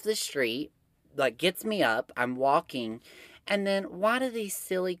off the street, like, gets me up. I'm walking. And then why do these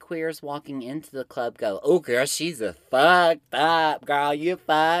silly queers walking into the club go, oh, girl, she's a fucked up, girl. You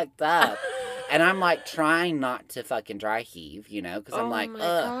fucked up. And I'm, like, trying not to fucking dry heave, you know, because I'm like, ugh.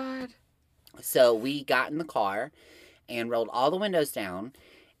 God. So we got in the car and rolled all the windows down.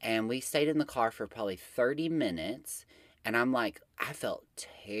 And we stayed in the car for probably 30 minutes. And I'm like, I felt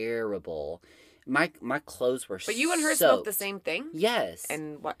terrible. My clothes were But you and her soaked. smoked the same thing? Yes.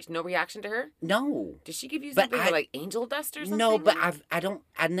 And what, no reaction to her? No. Did she give you something like angel dust or something? No, but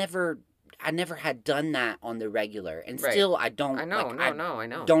I never had done that on the regular. And still I don't. I know, I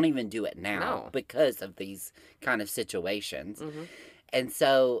know. Don't even do it now because of these kind of situations. Mm-hmm. And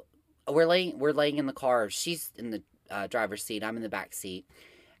so we're laying in the car. She's in the driver's seat. I'm in the back seat.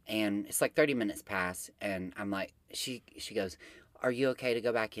 And it's like 30 minutes pass, and I'm like, she goes, are you okay to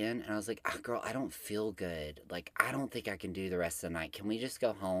go back in? And I was like, girl, I don't feel good. Like, I don't think I can do the rest of the night. Can we just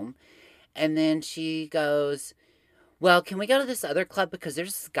go home? And then she goes, well, can we go to this other club? Because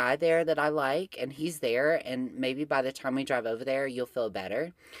there's this guy there that I like, and he's there, and maybe by the time we drive over there, you'll feel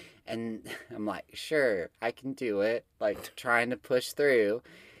better. And I'm like, sure, I can do it. Like, trying to push through.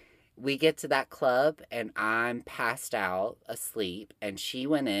 We get to that club, and I'm passed out, asleep, and she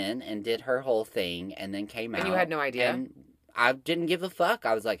went in and did her whole thing, and then came out. And you had no idea? And I didn't give a fuck.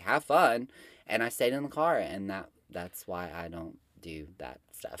 I was like, have fun. And I stayed in the car, and that's why I don't do that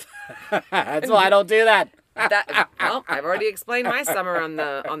stuff. That's why I don't do that. Well, I've already explained my summer on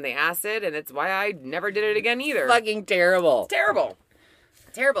the acid, and it's why I never did it again either. It's fucking terrible. It's terrible.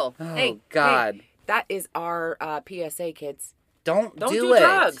 Terrible. Oh, hey, God. Hey, that is our PSA, kids. Don't do it.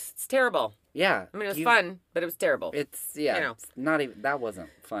 drugs. It's terrible. Yeah. I mean, it was fun, but it was terrible. It's not even, that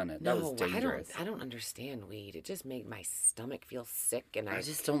wasn't fun. That was dangerous. I don't understand weed. It just made my stomach feel sick, and I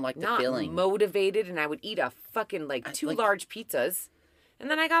just don't like the not feeling. Motivated, and I would eat a fucking two large pizzas,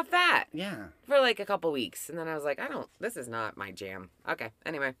 and then I got fat. Yeah. For like a couple weeks, and then I was like, this is not my jam. Okay,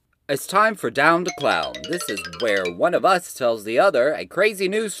 anyway. It's time for Down to Clown. This is where one of us tells the other a crazy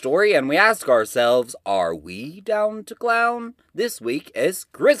news story, and we ask ourselves, are we down to clown? This week is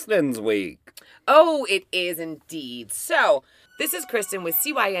Kristen's week. Oh, it is indeed. So, this is Kristen with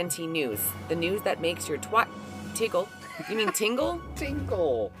CYNT News, the news that makes your twat tickle. You mean tingle?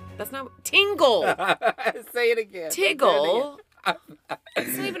 Tingle. That's not... Tingle! Say it again. Tiggle?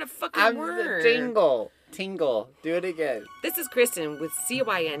 It's not even a fucking word. Tingle. Tingle. Do it again. This is Kristen with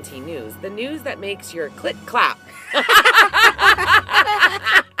CYNT News, the news that makes your clit clap.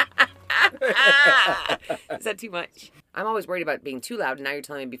 Is that too much? I'm always worried about being too loud, and now you're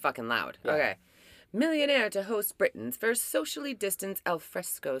telling me to be fucking loud. Yeah. Okay. Millionaire to host Britain's first socially distanced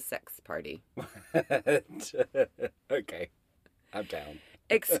alfresco sex party. Okay. I'm down.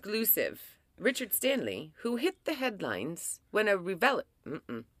 Exclusive. Richard Stanley, who hit the headlines when a reveler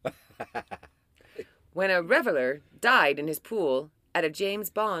died in his pool at a James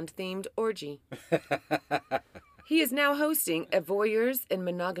Bond-themed orgy. He is now hosting a voyeurs and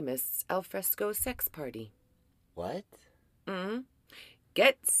monogamists alfresco sex party. What? Mm-hmm.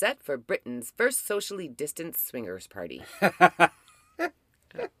 Get set for Britain's first socially distanced swingers party.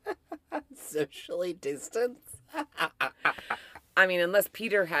 Socially distanced? I mean, unless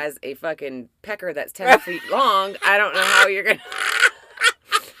Peter has a fucking pecker that's 10 feet long, I don't know how you're going to...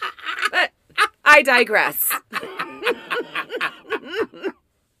 But I digress.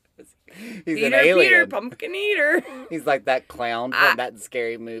 He's Peter, an alien. Peter, pumpkin eater. He's like that clown from that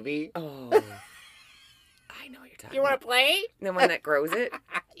scary movie. Oh. I know what you're talking You want to play? The one that grows it?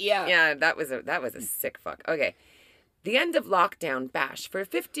 Yeah. Yeah, that was a sick fuck. Okay. The end of lockdown bash for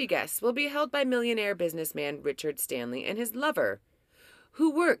 50 guests will be held by millionaire businessman Richard Stanley and his lover,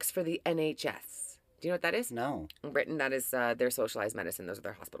 who works for the NHS. Do you know what that is? No. In Britain, that is their socialized medicine. Those are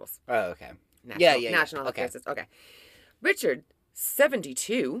their hospitals. Oh, okay. National health Okay. system. Okay. Richard,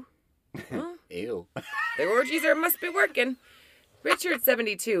 72. Well, Ew. the orgies must be working. Richard,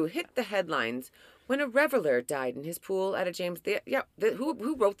 72, hit the headlines when a reveler died in his pool at a James...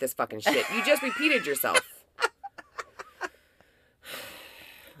 who wrote this fucking shit? You just repeated yourself.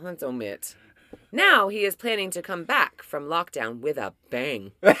 Let's omit. Now he is planning to come back from lockdown with a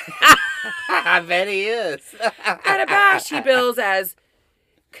bang. I bet he is. At a bash he bills as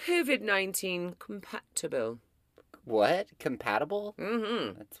COVID-19 compatible. What? Compatible?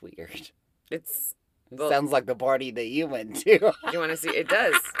 Mm-hmm. That's weird. It's... Sounds like the party that you went to. You want to see? It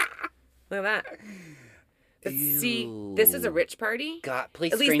does. Look at that. But see, this is a rich party. God,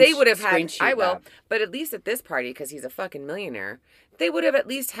 please. At least they would have had. I will. That. But at least at this party, because he's a fucking millionaire, they would have at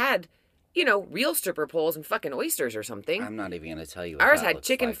least had, real stripper poles and fucking oysters or something. I'm not even gonna tell you. What Ours that had looks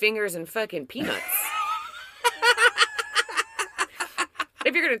chicken like. fingers and fucking peanuts.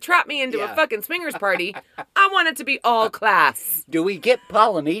 If you're gonna trap me into a fucking swingers party, I want it to be all class. Do we get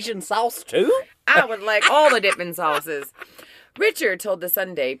Polynesian sauce too? I would like all the dipping sauces. Richard told the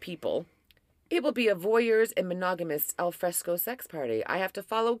Sunday People, "It will be a voyeurs and monogamous alfresco sex party. I have to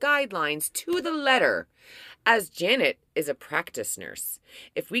follow guidelines to the letter. As Janet is a practice nurse,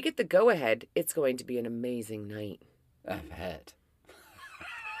 if we get the go-ahead, it's going to be an amazing night." I bet.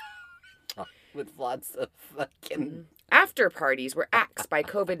 With lots of fucking... After parties were axed by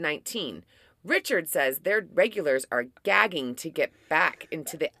COVID-19. Richard says their regulars are gagging to get back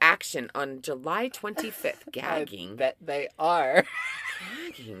into the action on July 25th. Gagging? I bet they are.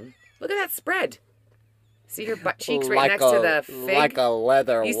 Gagging? Look at that spread. See her butt cheeks right next to the fig? Like a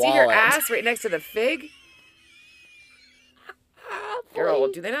leather You wallet. see her ass right next to the fig?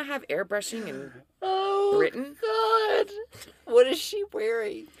 Girl, do they not have airbrushing in Britain? God. What is she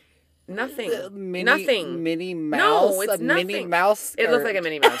wearing? Nothing. Nothing. Minnie Mouse? No, it's a nothing. Minnie Mouse It looks skirt. like a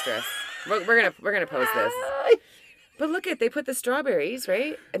Minnie Mouse dress. We're gonna post this. But look they put the strawberries,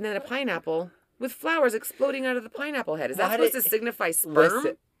 right? And then a pineapple with flowers exploding out of the pineapple head. Is that supposed to signify sperm?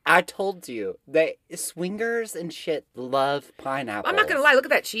 Listen, I told you. Swingers and shit love pineapples. I'm not gonna lie, look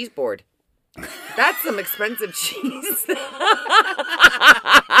at that cheese board. That's some expensive cheese.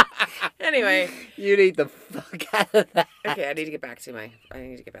 Anyway. You need the fuck out of that. Okay, I need to get back.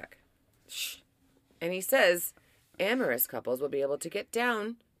 Shh. And he says amorous couples will be able to get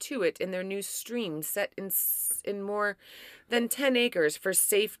down to it in their new stream set in more than 10 acres for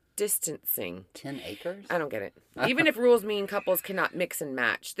safe distancing. 10 acres? I don't get it. Even if rules mean couples cannot mix and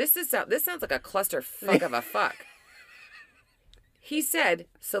match. This sounds like a cluster fuck of a fuck. He said,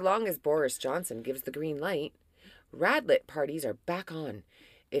 so long as Boris Johnson gives the green light, Radlet parties are back on.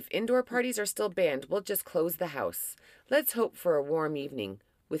 If indoor parties are still banned, we'll just close the house. Let's hope for a warm evening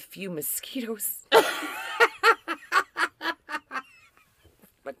with few mosquitoes.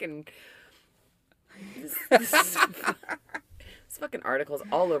 Fucking... This fucking articles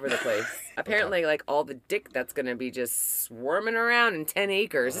all over the place. Apparently, like, all the dick that's going to be just swarming around in 10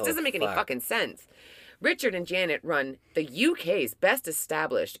 acres. It doesn't make any fucking sense. Richard and Janet run the UK's best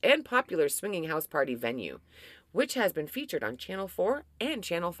established and popular swinging house party venue, which has been featured on Channel 4 and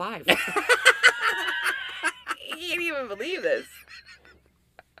Channel 5. You can't even believe this.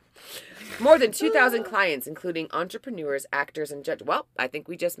 More than 2,000 clients, including entrepreneurs, actors, and judges. Well, I think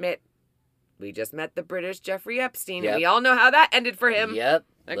we just met the British Jeffrey Epstein. Yep. And we all know how that ended for him. Yep.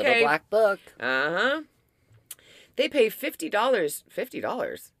 Okay. Little black book. Uh-huh. They pay $50.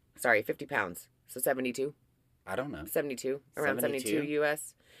 Sorry, 50 pounds. So 72? I don't know. 72. Around 72 72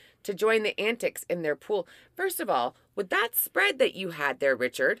 US. To join the antics in their pool. First of all, with that spread that you had there,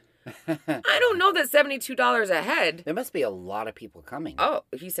 Richard, I don't know that $72 a head. There must be a lot of people coming. Oh,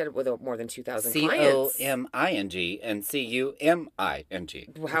 he said with more than 2,000 clients. COMING and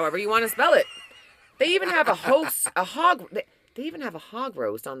CUMING. However you want to spell it. They even have they even have a hog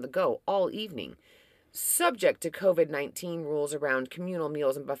roast on the go all evening. Subject to COVID-19 rules around communal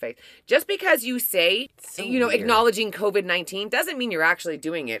meals and buffets. Just because you say, So weird. weird. Acknowledging COVID-19 doesn't mean you're actually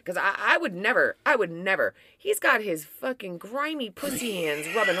doing it. Because I would never. He's got his fucking grimy pussy hands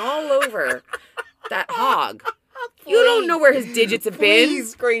rubbing all over that hog. You don't know where his digits have been.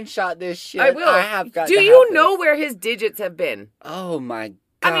 Please screenshot this shit. I will. I have got Do to you have know this. where his digits have been? Oh my God.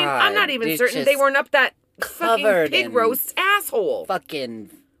 I mean, I'm not even It's certain just they weren't up that fucking covered pig in roast asshole. Fucking,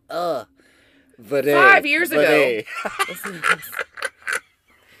 ugh. Vade, 5 years ago. vade. Listen to this.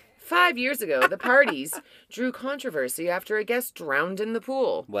 5 years ago, the parties drew controversy after a guest drowned in the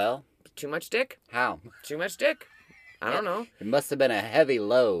pool. Well, Too much dick? how? Too much dick? I don't know. It must have been a heavy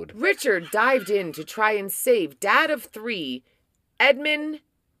load. Richard dived in to try and save dad of 3, Edmund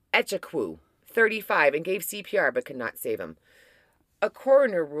Echekwu, 35, and gave CPR but could not save him. A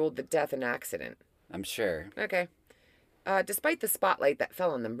coroner ruled the death an accident. I'm sure. Okay. Despite the spotlight that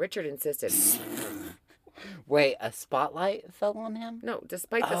fell on them, Richard insisted. Wait, a spotlight fell on him? No,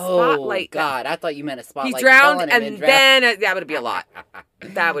 despite the Oh, spotlight. God. I thought you meant a He spotlight. drowned, fell on him and drowned. then that would be a lot.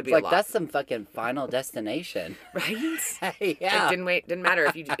 That would be It's like, a lot. that's some fucking Final Destination. Right? Yeah. It didn't matter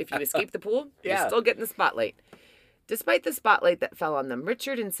if you escaped the pool. Yeah. You're still getting the spotlight. Despite the spotlight that fell on them,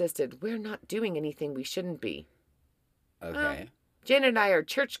 Richard insisted, "We're not doing anything we shouldn't be. Okay. Jen and I are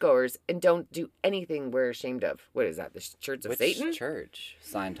churchgoers and don't do anything we're ashamed of." What is that? The Church of Which Satan? church?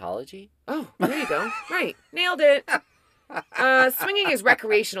 Scientology? Oh, there you go. Right. Nailed it. Swinging is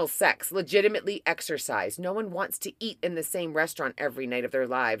recreational sex, legitimately exercise. No one wants to eat in the same restaurant every night of their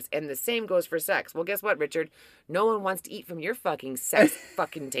lives, and the same goes for sex. Well, guess what, Richard? No one wants to eat from your fucking sex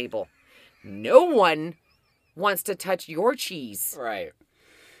fucking table. No one wants to touch your cheese. Right.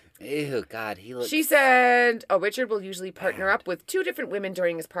 Ew, God, he looks... She said, Richard will usually partner up with 2 different women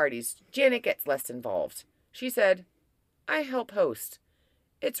during his parties. Janet gets less involved. She said, "I help host.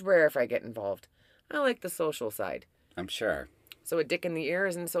 It's rare if I get involved. I like the social side." I'm sure. So a dick in the ear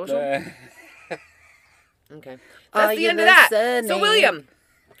isn't social? Okay. Are That's the you end of that. listening? So, William,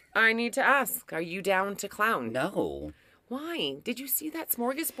 I need to ask, are you down to clown? No. Why? Did you see that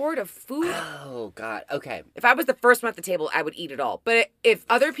smorgasbord of food? Oh, God. Okay. If I was the first one at the table, I would eat it all. But if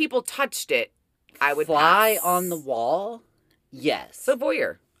other people touched it, I would Fly pass. on the wall? Yes. So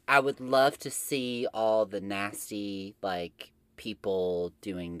voyeur. I would love to see all the nasty, people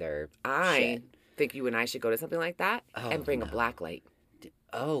doing their I shit. think you and I should go to something like that and bring a black light.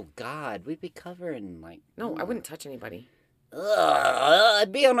 Oh, God. We'd be covering, No, I wouldn't touch anybody. Ugh,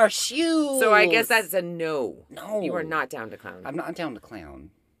 it'd be on our shoes. So I guess that's a no. No. You are not down to clown. I'm not down to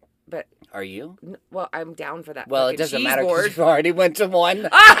clown. But, Are you? well, I'm down for that. Well, it fucking doesn't cheese matter board. because you already went to one.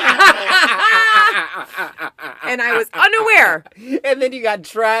 And I was unaware. And then you got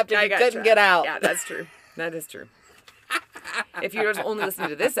trapped and I you got couldn't trapped. get out. Yeah, that's true. That is true. If you were only listening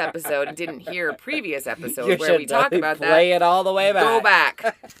to this episode and didn't hear a previous episode You where we should talk about play that, it all the way back. go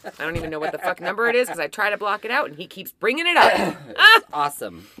back. I don't even know what the fuck number it is because I try to block it out and he keeps bringing it up.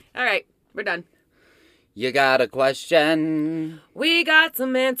 Awesome. All right, we're done. You got a question? We got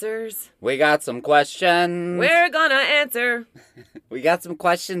some answers. We got some questions. We're gonna answer. We got some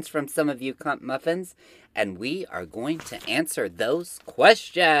questions from some of you cunt muffins, and we are going to answer those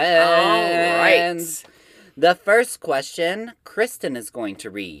questions. All right. The first question, Kristen is going to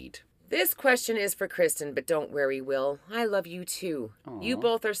read. This question is for Kristen, but don't worry, Will. I love you too. Aw. You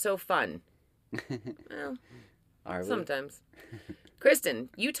both are so fun. Well, Are we? sometimes. Kristen,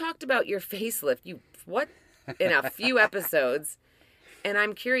 you talked about your facelift. In a few episodes, and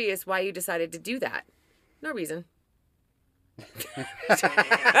I'm curious why you decided to do that. No reason.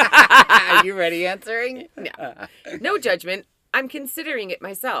 Are you ready answering? No. No judgment. I'm considering it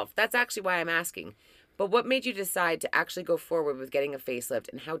myself. That's actually why I'm asking. But what made you decide to actually go forward with getting a facelift,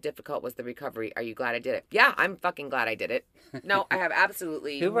 and how difficult was the recovery? Are you glad I did it? Yeah, I'm fucking glad I did it. No, I have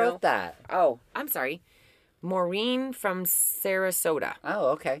absolutely Who wrote that? Oh, I'm sorry. Maureen from Sarasota. Oh,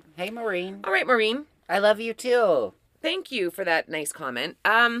 okay. Hey, Maureen. All right, Maureen. I love you too. Thank you for that nice comment.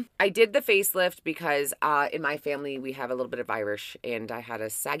 I did the facelift because in my family we have a little bit of Irish, and I had a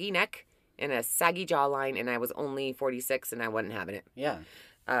saggy neck and a saggy jawline, and I was only 46 and I wasn't having it. Yeah.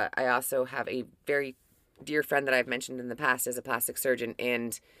 I also have a very dear friend that I've mentioned in the past as a plastic surgeon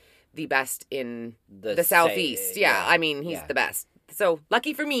and the best in the Southeast. Yeah, I mean, he's the best. So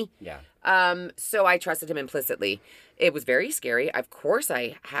lucky for me. Yeah. So I trusted him implicitly. It was very scary. Of course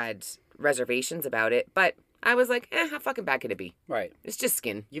I had reservations about it, but I was like, how fucking bad could it be? Right. It's just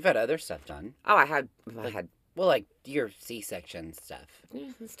skin. You've had other stuff done. Oh, I had. Well, like your C-section stuff. Yeah,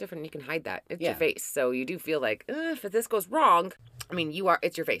 it's different. You can hide that. It's Yeah. your face. So you do feel like, if this goes wrong, I mean,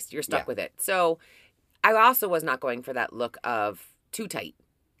 it's your face. You're stuck with it. So I also was not going for that look of too tight.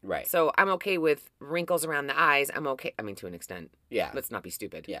 Right. So I'm okay with wrinkles around the eyes. I'm okay. I mean, to an extent. Yeah. Let's not be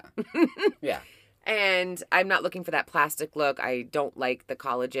stupid. Yeah. Yeah. And I'm not looking for that plastic look. I don't like the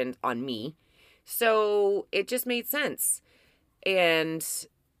collagen on me. So it just made sense. And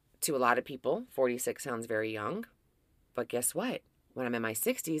to a lot of people, 46 sounds very young. But guess what? When I'm in my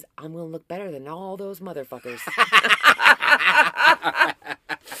 60s, I'm going to look better than all those motherfuckers.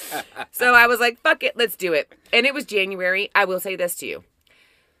 So I was like, fuck it, let's do it. And it was January. I will say this to you.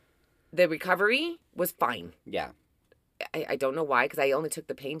 the recovery was fine. Yeah. I don't know why, because I only took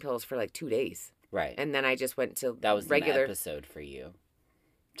the pain pills for like 2 days. Right. And then I just went to That was regular. an episode for you.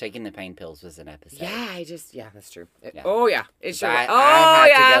 Taking the pain pills was an episode. Yeah, that's true. Yeah. Oh, yeah. It sure I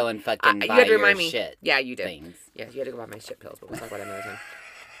had to go and fucking you buy had to your remind me. shit Yeah, you did. things. Yeah, you had to go buy my shit pills, but we'll talk about that another time.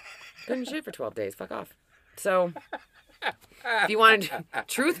 Couldn't shit for 12 days. Fuck off. So, if you wanted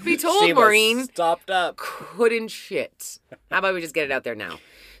truth be told, She was Maureen stopped up. couldn't shit. How about we just get it out there now?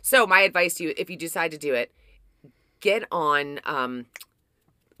 So, my advice to you, if you decide to do it, get on,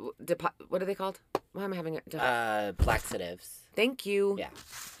 what are they called? Why am I having a... Laxatives. Thank you. Yeah.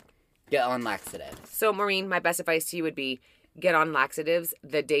 Get on laxatives. So, Maureen, my best advice to you would be get on laxatives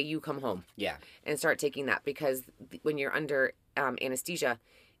the day you come home. Yeah. And start taking that, because when you're under anesthesia,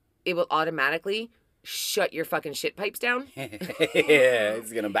 it will automatically shut your fucking shit pipes down. Yeah,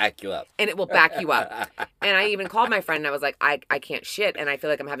 it's going to back you up. And it will back you up. And I even called my friend and I was like, I can't shit, and I feel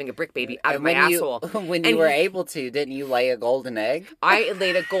like I'm having a brick baby out of my asshole. When you were able to, didn't you lay a golden egg? I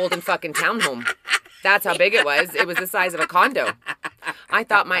laid a golden fucking townhome. That's how big it was. It was the size of a condo. I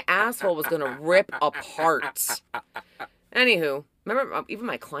thought my asshole was going to rip apart. Anywho, remember, even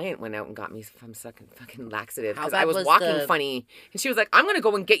my client went out and got me some fucking laxative because I was walking funny. And she was like, I'm going to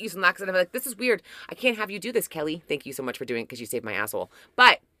go and get you some laxative. I'm like, this is weird. I can't have you do this, Kelly. Thank you so much for doing it because you saved my asshole.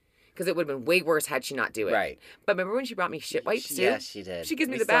 But, because it would have been way worse had she not do it. Right. But remember when she brought me shit wipes too? Yes, she did. She gives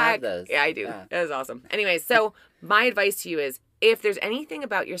me We the still have bag. those. Yeah, I do. Yeah. That was awesome. Anyways, so my advice to you is, if there's anything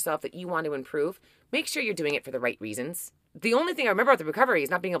about yourself that you want to improve, make sure you're doing it for the right reasons. The only thing I remember about the recovery is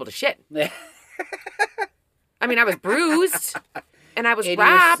not being able to shit. I mean, I was bruised and I was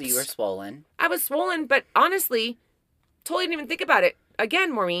wrapped. You were swollen. I was swollen, but honestly, totally didn't even think about it.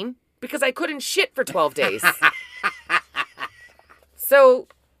 Again, Maureen, because I couldn't shit for 12 days. So,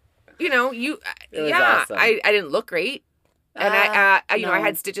 you know, awesome. I didn't look great. And I no.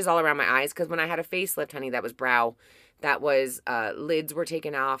 had stitches all around my eyes because when I had a facelift, honey, that was brow. That was, lids were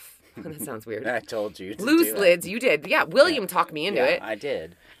taken off. That sounds weird. I told you to Loose do lids, you did. Yeah, William talked me into it. I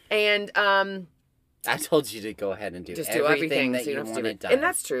did. And, I told you to go ahead and do just everything do everything that so you you don't have to do wanted it. done. And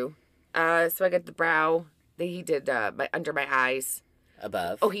that's true. So I got the brow. He did under my eyes.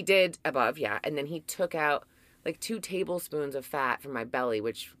 Above. Oh, he did above, yeah. And then he took out like 2 tablespoons of fat from my belly,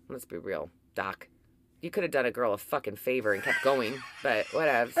 which, let's be real, Doc, you could have done a girl a fucking favor and kept going, but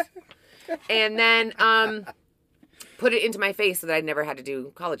whatever. And then put it into my face so that I never had to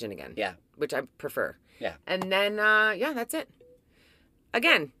do collagen again. Yeah. Which I prefer. Yeah. And then, yeah, that's it.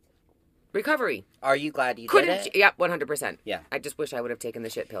 Again, recovery. Are you glad you Couldn't. did it? Yeah, 100%. Yeah. I just wish I would have taken the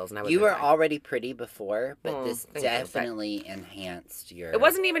shit pills and I would. You were already pretty before, but Oh, this thank you, but- definitely enhanced your... It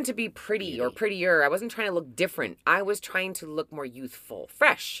wasn't even to be pretty or Beauty. prettier. I wasn't trying to look different. I was trying to look more youthful,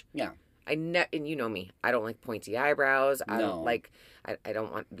 fresh. Yeah. And you know me. I don't like pointy eyebrows. I No. don't like. I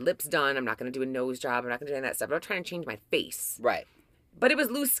don't want lips done. I'm not going to do a nose job. I'm not going to do any of that stuff. I'm not trying to change my face. Right. But it was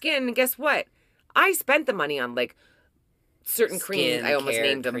loose skin, and guess what? I spent the money on like certain creams. I almost Skincare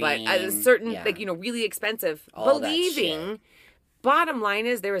named them, but cream, certain yeah. like really expensive. All that Believing. Bottom line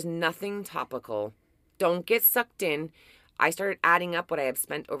is there is nothing topical. Don't get sucked in. I started adding up what I have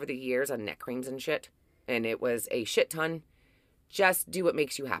spent over the years on neck creams and shit, and it was a shit ton. Just do what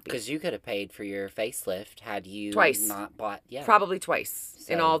makes you happy. Because you could have paid for your facelift had you Twice. not bought... Yeah. Probably twice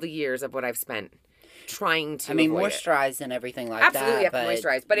in So- all the years of what I've spent trying to I mean, avoid it. moisturize and everything like Absolutely that. have to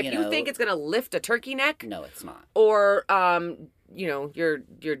moisturize. But if you know, think it's going to lift a turkey neck No, it's not. or, your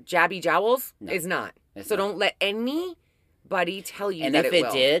jabby jowls, No, it's not. it's So not. don't let anybody tell you And that if it it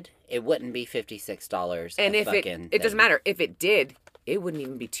will. did, it wouldn't be $56 And a if fucking it doesn't thing. matter. If it did, it wouldn't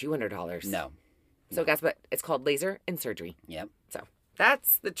even be $200. No. So guess what? It's called laser and surgery. Yep. So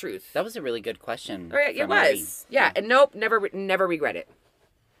that's the truth. That was a really good question. All right, it from was. Marie. Yeah, and nope, never regret it.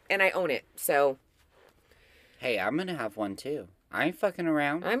 And I own it. So, Hey, I'm going to have one too. I ain't fucking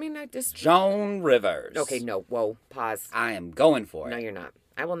around. I mean, I just... Joan Rivers. Okay, no. Whoa. Pause. I am going for it. No, you're not.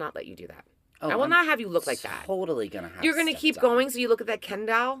 I will not let you do that. Oh, I will I'm not have you look like that. Totally going to have You're going to stuff keep done. going so you look at that Ken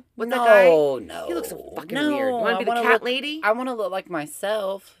doll with that guy? No. He looks so fucking No, weird. You want to be the I wanna cat look- lady? I want to look like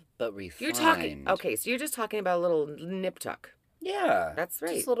myself, but refined. You're talking... Okay, so you're just talking about a little nip tuck. Yeah. That's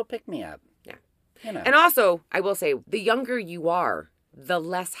right. Just a little pick-me-up. Yeah. You know. And also, I will say, the younger you are, the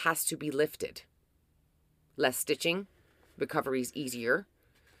less has to be lifted. Less stitching. Recovery's easier.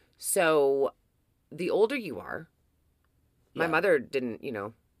 So, the older you are, my Yeah. mother didn't,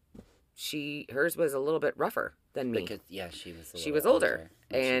 hers was a little bit rougher than me. Because, yeah, she was a She little was older.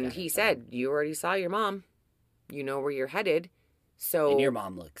 she And got he it said, you already saw your mom. You know where you're headed. So, done. And your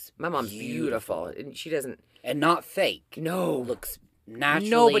mom looks my mom's beautiful. And she doesn't, And not fake. no. Looks naturally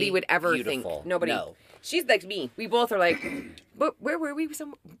Nobody would ever beautiful. think. Nobody. No. She's like me. We both are like, but where were we?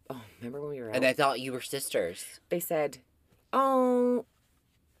 Remember when we were out? And they thought you were sisters. They said, oh,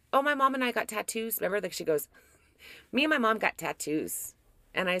 my mom and I got tattoos. Remember? Like she goes, me and my mom got tattoos.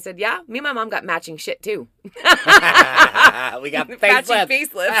 And I said, yeah, me and my mom got matching shit too. We got matching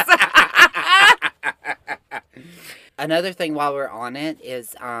facelifts. Another thing while we're on it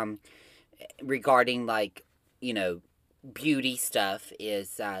is regarding like, beauty stuff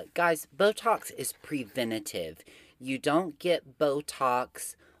is, guys, Botox is preventative. You don't get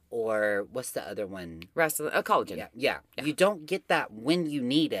Botox or what's the other one? Collagen. Yeah. You don't get that when you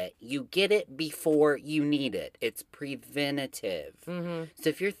need it. You get it before you need it. It's preventative. Mm-hmm. So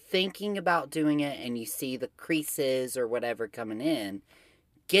if you're thinking about doing it and you see the creases or whatever coming in,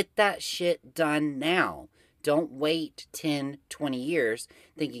 get that shit done now. Don't wait 10, 20 years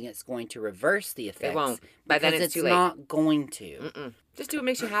thinking it's going to reverse the effects. It won't. By then it's too late. It's not going to. Mm-mm. Just do what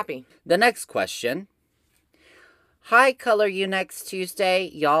makes you happy. The next question. Hi, Color You Next Tuesday.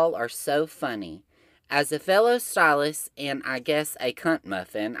 Y'all are so funny. As a fellow stylist and I guess a cunt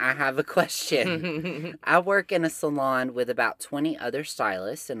muffin, I have a question. I work in a salon with about 20 other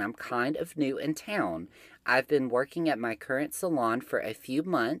stylists and I'm kind of new in town. I've been working at my current salon for a few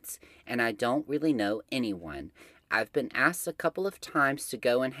months and I don't really know anyone. I've been asked a couple of times to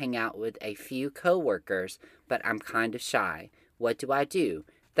go and hang out with a few coworkers, but I'm kind of shy. What do I do?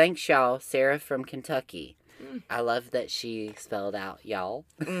 Thanks, y'all. Sarah from Kentucky. I love that she spelled out y'all.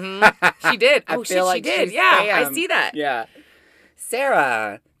 Mm-hmm. She did. I Oh, feel like she did. she's Yeah, Sam. I see that. Yeah.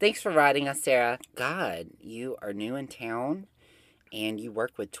 Sarah, thanks for writing us, Sarah. God, you are new in town and you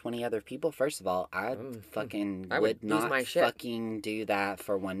work with 20 other people. First of all, I would lose not my shit. fucking do that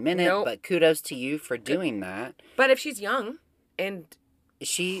for 1 minute. Nope. But kudos to you for doing that. But if she's young and...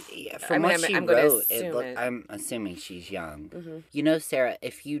 From what she I'm wrote, assume I'm assuming she's young. Mm-hmm. Sarah,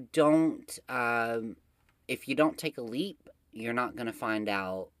 if you don't take a leap, you're not going to find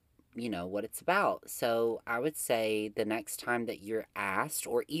out, what it's about. So I would say the next time that you're asked,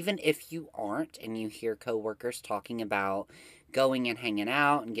 or even if you aren't and you hear coworkers talking about going and hanging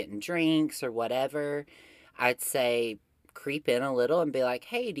out and getting drinks or whatever, I'd say creep in a little and be like,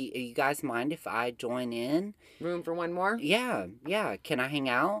 hey, do you guys mind if I join in? Room for one more? Yeah. Can I hang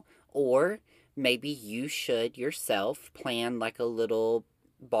out? Or maybe you should yourself plan like a little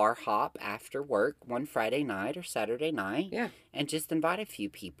bar hop after work one Friday night or Saturday night. Yeah. And just invite a few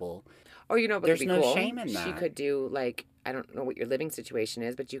people. Or, what there's could be no cool? shame in that. She could do, like, I don't know what your living situation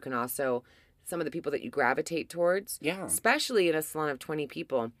is, but you can also, some of the people that you gravitate towards, especially in a salon of 20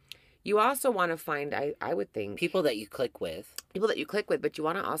 people, you also want to find, I would think, people that you click with. But you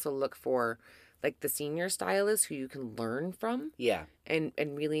want to also look for, like, the senior stylists who you can learn from. Yeah. And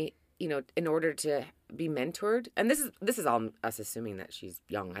really, in order to be mentored. And this is all us assuming that she's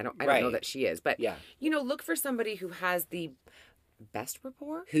young. I don't know that she is. But, look for somebody who has the best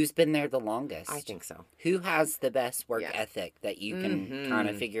rapport. Who's been there the longest. I think so. Who has the best work ethic that you can kind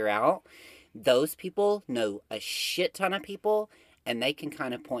of figure out. Those people know a shit ton of people. And they can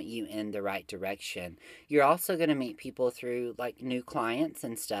kind of point you in the right direction. You're also going to meet people through, like, new clients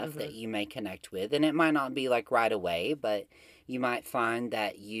and stuff that you may connect with. And it might not be, like, right away, but you might find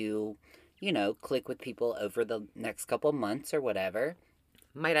that you click with people over the next couple months or whatever.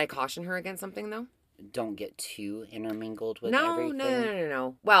 Might I caution her against something, though? Don't get too intermingled with everything.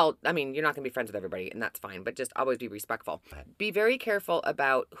 No. Well, I mean, you're not going to be friends with everybody, and that's fine. But just always be respectful. Be very careful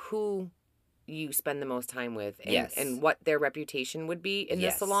about who you spend the most time with and what their reputation would be in the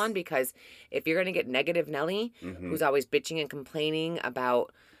salon, because if you're going to get negative Nelly, who's always bitching and complaining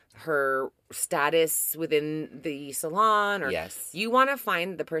about her status within the salon, or you want to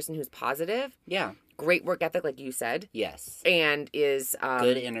find the person who's positive, great work ethic, like you said, and is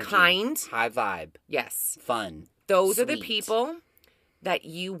good energy, kind, high vibe, fun. Those are the people that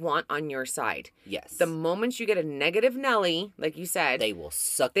you want on your side. Yes. The moment you get a negative Nelly, like you said, they will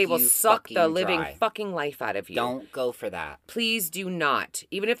suck the living fucking life out of you. Don't go for that. Please do not.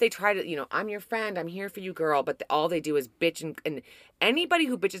 Even if they try to, I'm your friend, I'm here for you, girl, but all they do is bitch. And anybody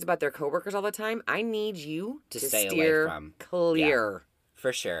who bitches about their coworkers all the time, I need you to stay steer away from. clear. Yeah,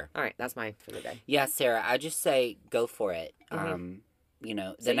 for sure. All right, that's mine for the day. Yeah, Sarah, I just say go for it.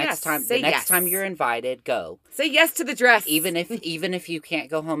 The next time you're invited, go. Say yes to the dress. Even if you can't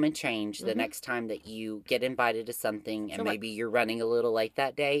go home and change, the next time that you get invited to something and maybe you're running a little late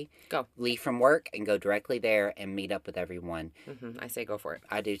that day, go. Leave from work and go directly there and meet up with everyone. I say go for it.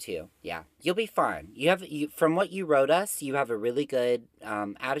 I do too. Yeah. You'll be fine. From what you wrote us, you have a really good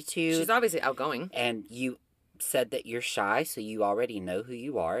attitude. She's obviously outgoing. And you said that you're shy, so you already know who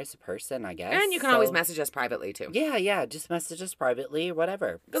you are as a person, I guess. And you can always message us privately, too. Yeah. Just message us privately or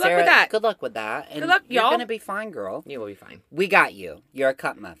whatever. Good luck with that. Good luck with that. And good luck, you're y'all. You're going to be fine, girl. You will be fine. We got you. You're a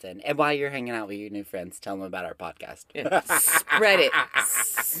cunt muffin. And while you're hanging out with your new friends, tell them about our podcast. Yeah. Spread it.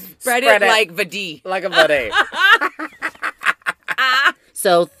 Spread it like Vadi. Like a Vadi.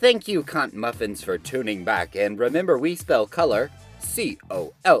 So thank you, cunt muffins, for tuning back. And remember, we spell color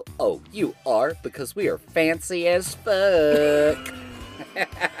COLOUR because we are fancy as fuck.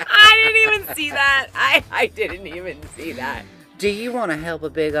 I didn't even see that. I didn't even see that. Do you want to help a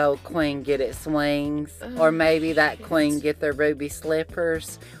big old queen get its wings? Or maybe that queen get their ruby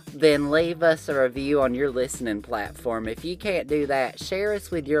slippers? Then leave us a review on your listening platform. If you can't do that, share us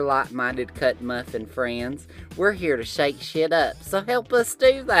with your like-minded cut muffin friends. We're here to shake shit up, so help us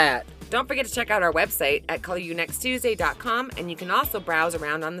do that. Don't forget to check out our website at coloryouNextTuesday.com, and you can also browse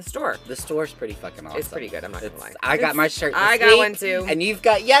around on the store. The store's pretty fucking awesome. It's pretty good, I'm not going to lie. I got my shirt this I got week, one too. And you've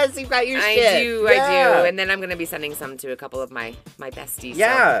got your shit. I do. And then I'm going to be sending some to a couple of my besties.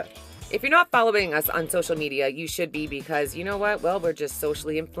 Yeah. So if you're not following us on social media, you should be, because you know what? Well, we're just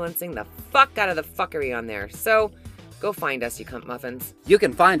socially influencing the fuck out of the fuckery on there. So go find us, you cunt muffins. You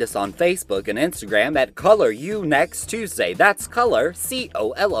can find us on Facebook and Instagram at Color You Next Tuesday. That's color,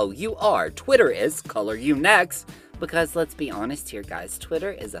 COLOUR. Twitter is Color You Next. Because let's be honest here, guys,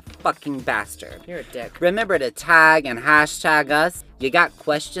 Twitter is a fucking bastard. You're a dick. Remember to tag and hashtag us. You got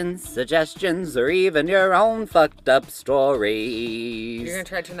questions, suggestions, or even your own fucked up stories. You're going to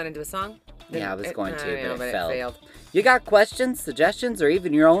try to turn that into a song? Yeah, I was going to, but it failed. It You got questions, suggestions, or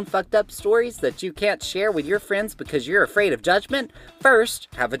even your own fucked up stories that you can't share with your friends because you're afraid of judgment? First,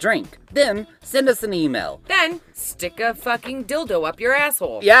 have a drink. Then, send us an email. Then, stick a fucking dildo up your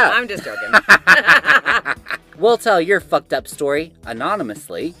asshole. Yeah. I'm just joking. We'll tell your fucked up story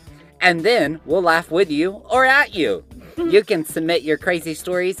anonymously, and then we'll laugh with you or at you. You can submit your crazy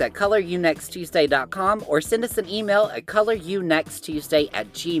stories at coloryouNextTuesday.com or send us an email at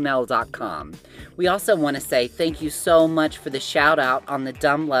coloryouNextTuesday@gmail.com. We also want to say thank you so much for the shout out on the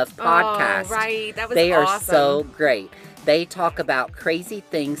Dumb Love podcast. Oh, right. That was They awesome. are so great. They talk about crazy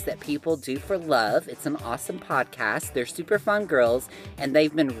things that people do for love. It's an awesome podcast. They're super fun girls, and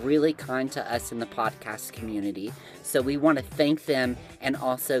they've been really kind to us in the podcast community. So we want to thank them. And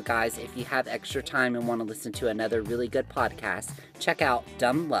also, guys, if you have extra time and want to listen to another really good podcast, check out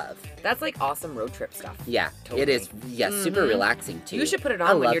Dumb Love. That's like awesome road trip stuff. Yeah, Totally. it is. Yeah, super relaxing too. You should put it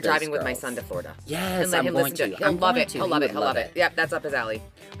I on when love you're those driving with my girls. son to Florida. Yes, And let I'm him going listen to to. it. He'll love it. He'll love it. He'll love it. Yep, that's up his alley.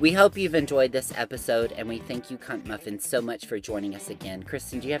 We hope you've enjoyed this episode, and we thank you, Cunt Muffins, so much for joining us again.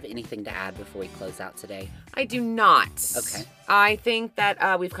 Kristen, do you have anything to add before we close out today? I do not. Okay. I think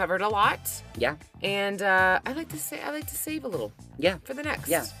that we've covered a lot, Yeah. and I like to save a little. Yeah. For the next.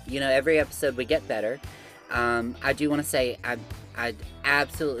 Yeah. You know, every episode we get better. I do want to say I'd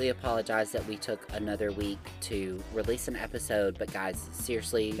absolutely apologize that we took another week to release an episode, but guys,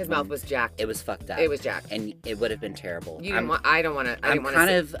 seriously, His mouth was jacked. It was fucked up. It was jacked. And it would have been terrible. You didn't want. I don't want to. I'm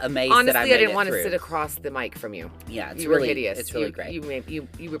kind of amazed honestly, that I made I didn't it want to through. sit across the mic from you. Yeah, it's you really were hideous. It's really great. You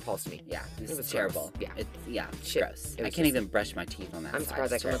repulsed me. Yeah, this It is was terrible. gross. Yeah. It's Shit. gross. It I was can't just- even brush my teeth on that I'm side.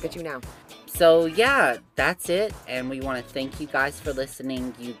 surprised I It's can look at terrible. you now. So yeah, that's it, and we want to thank you guys for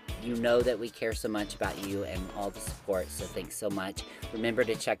listening. You know that we care so much about you and all the support, so thanks so much. Remember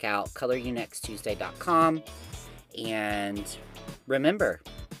to check out coloryouNextTuesday.com, and remember,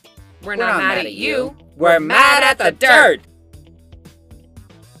 We're not mad at you. We're mad at the dirt.